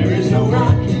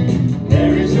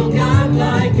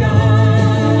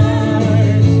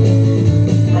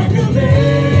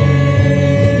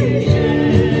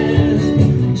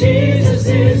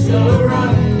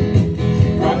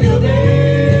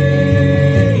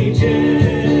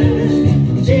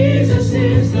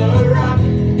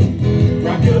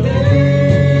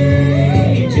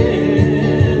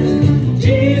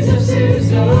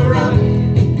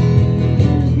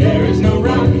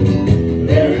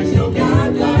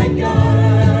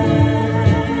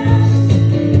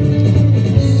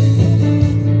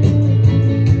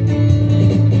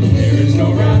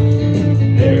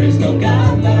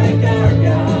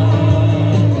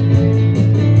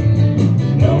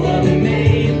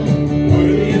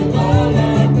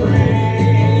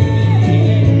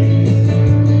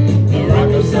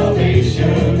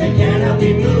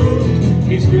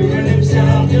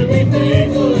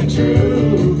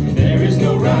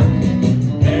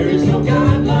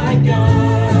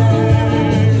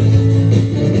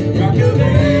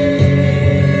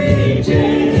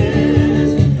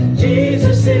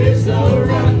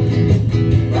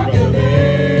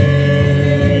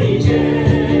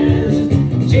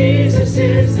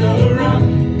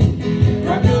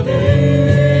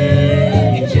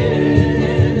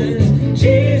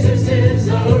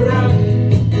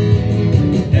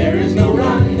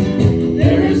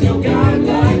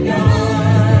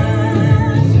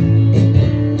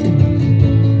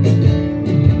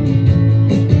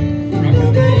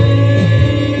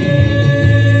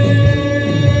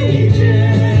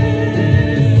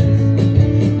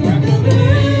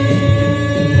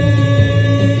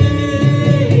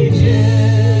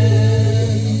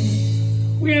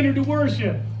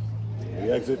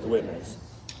 Exit witness.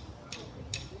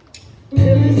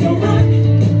 There is no rock,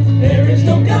 there is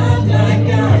no God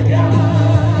like our God.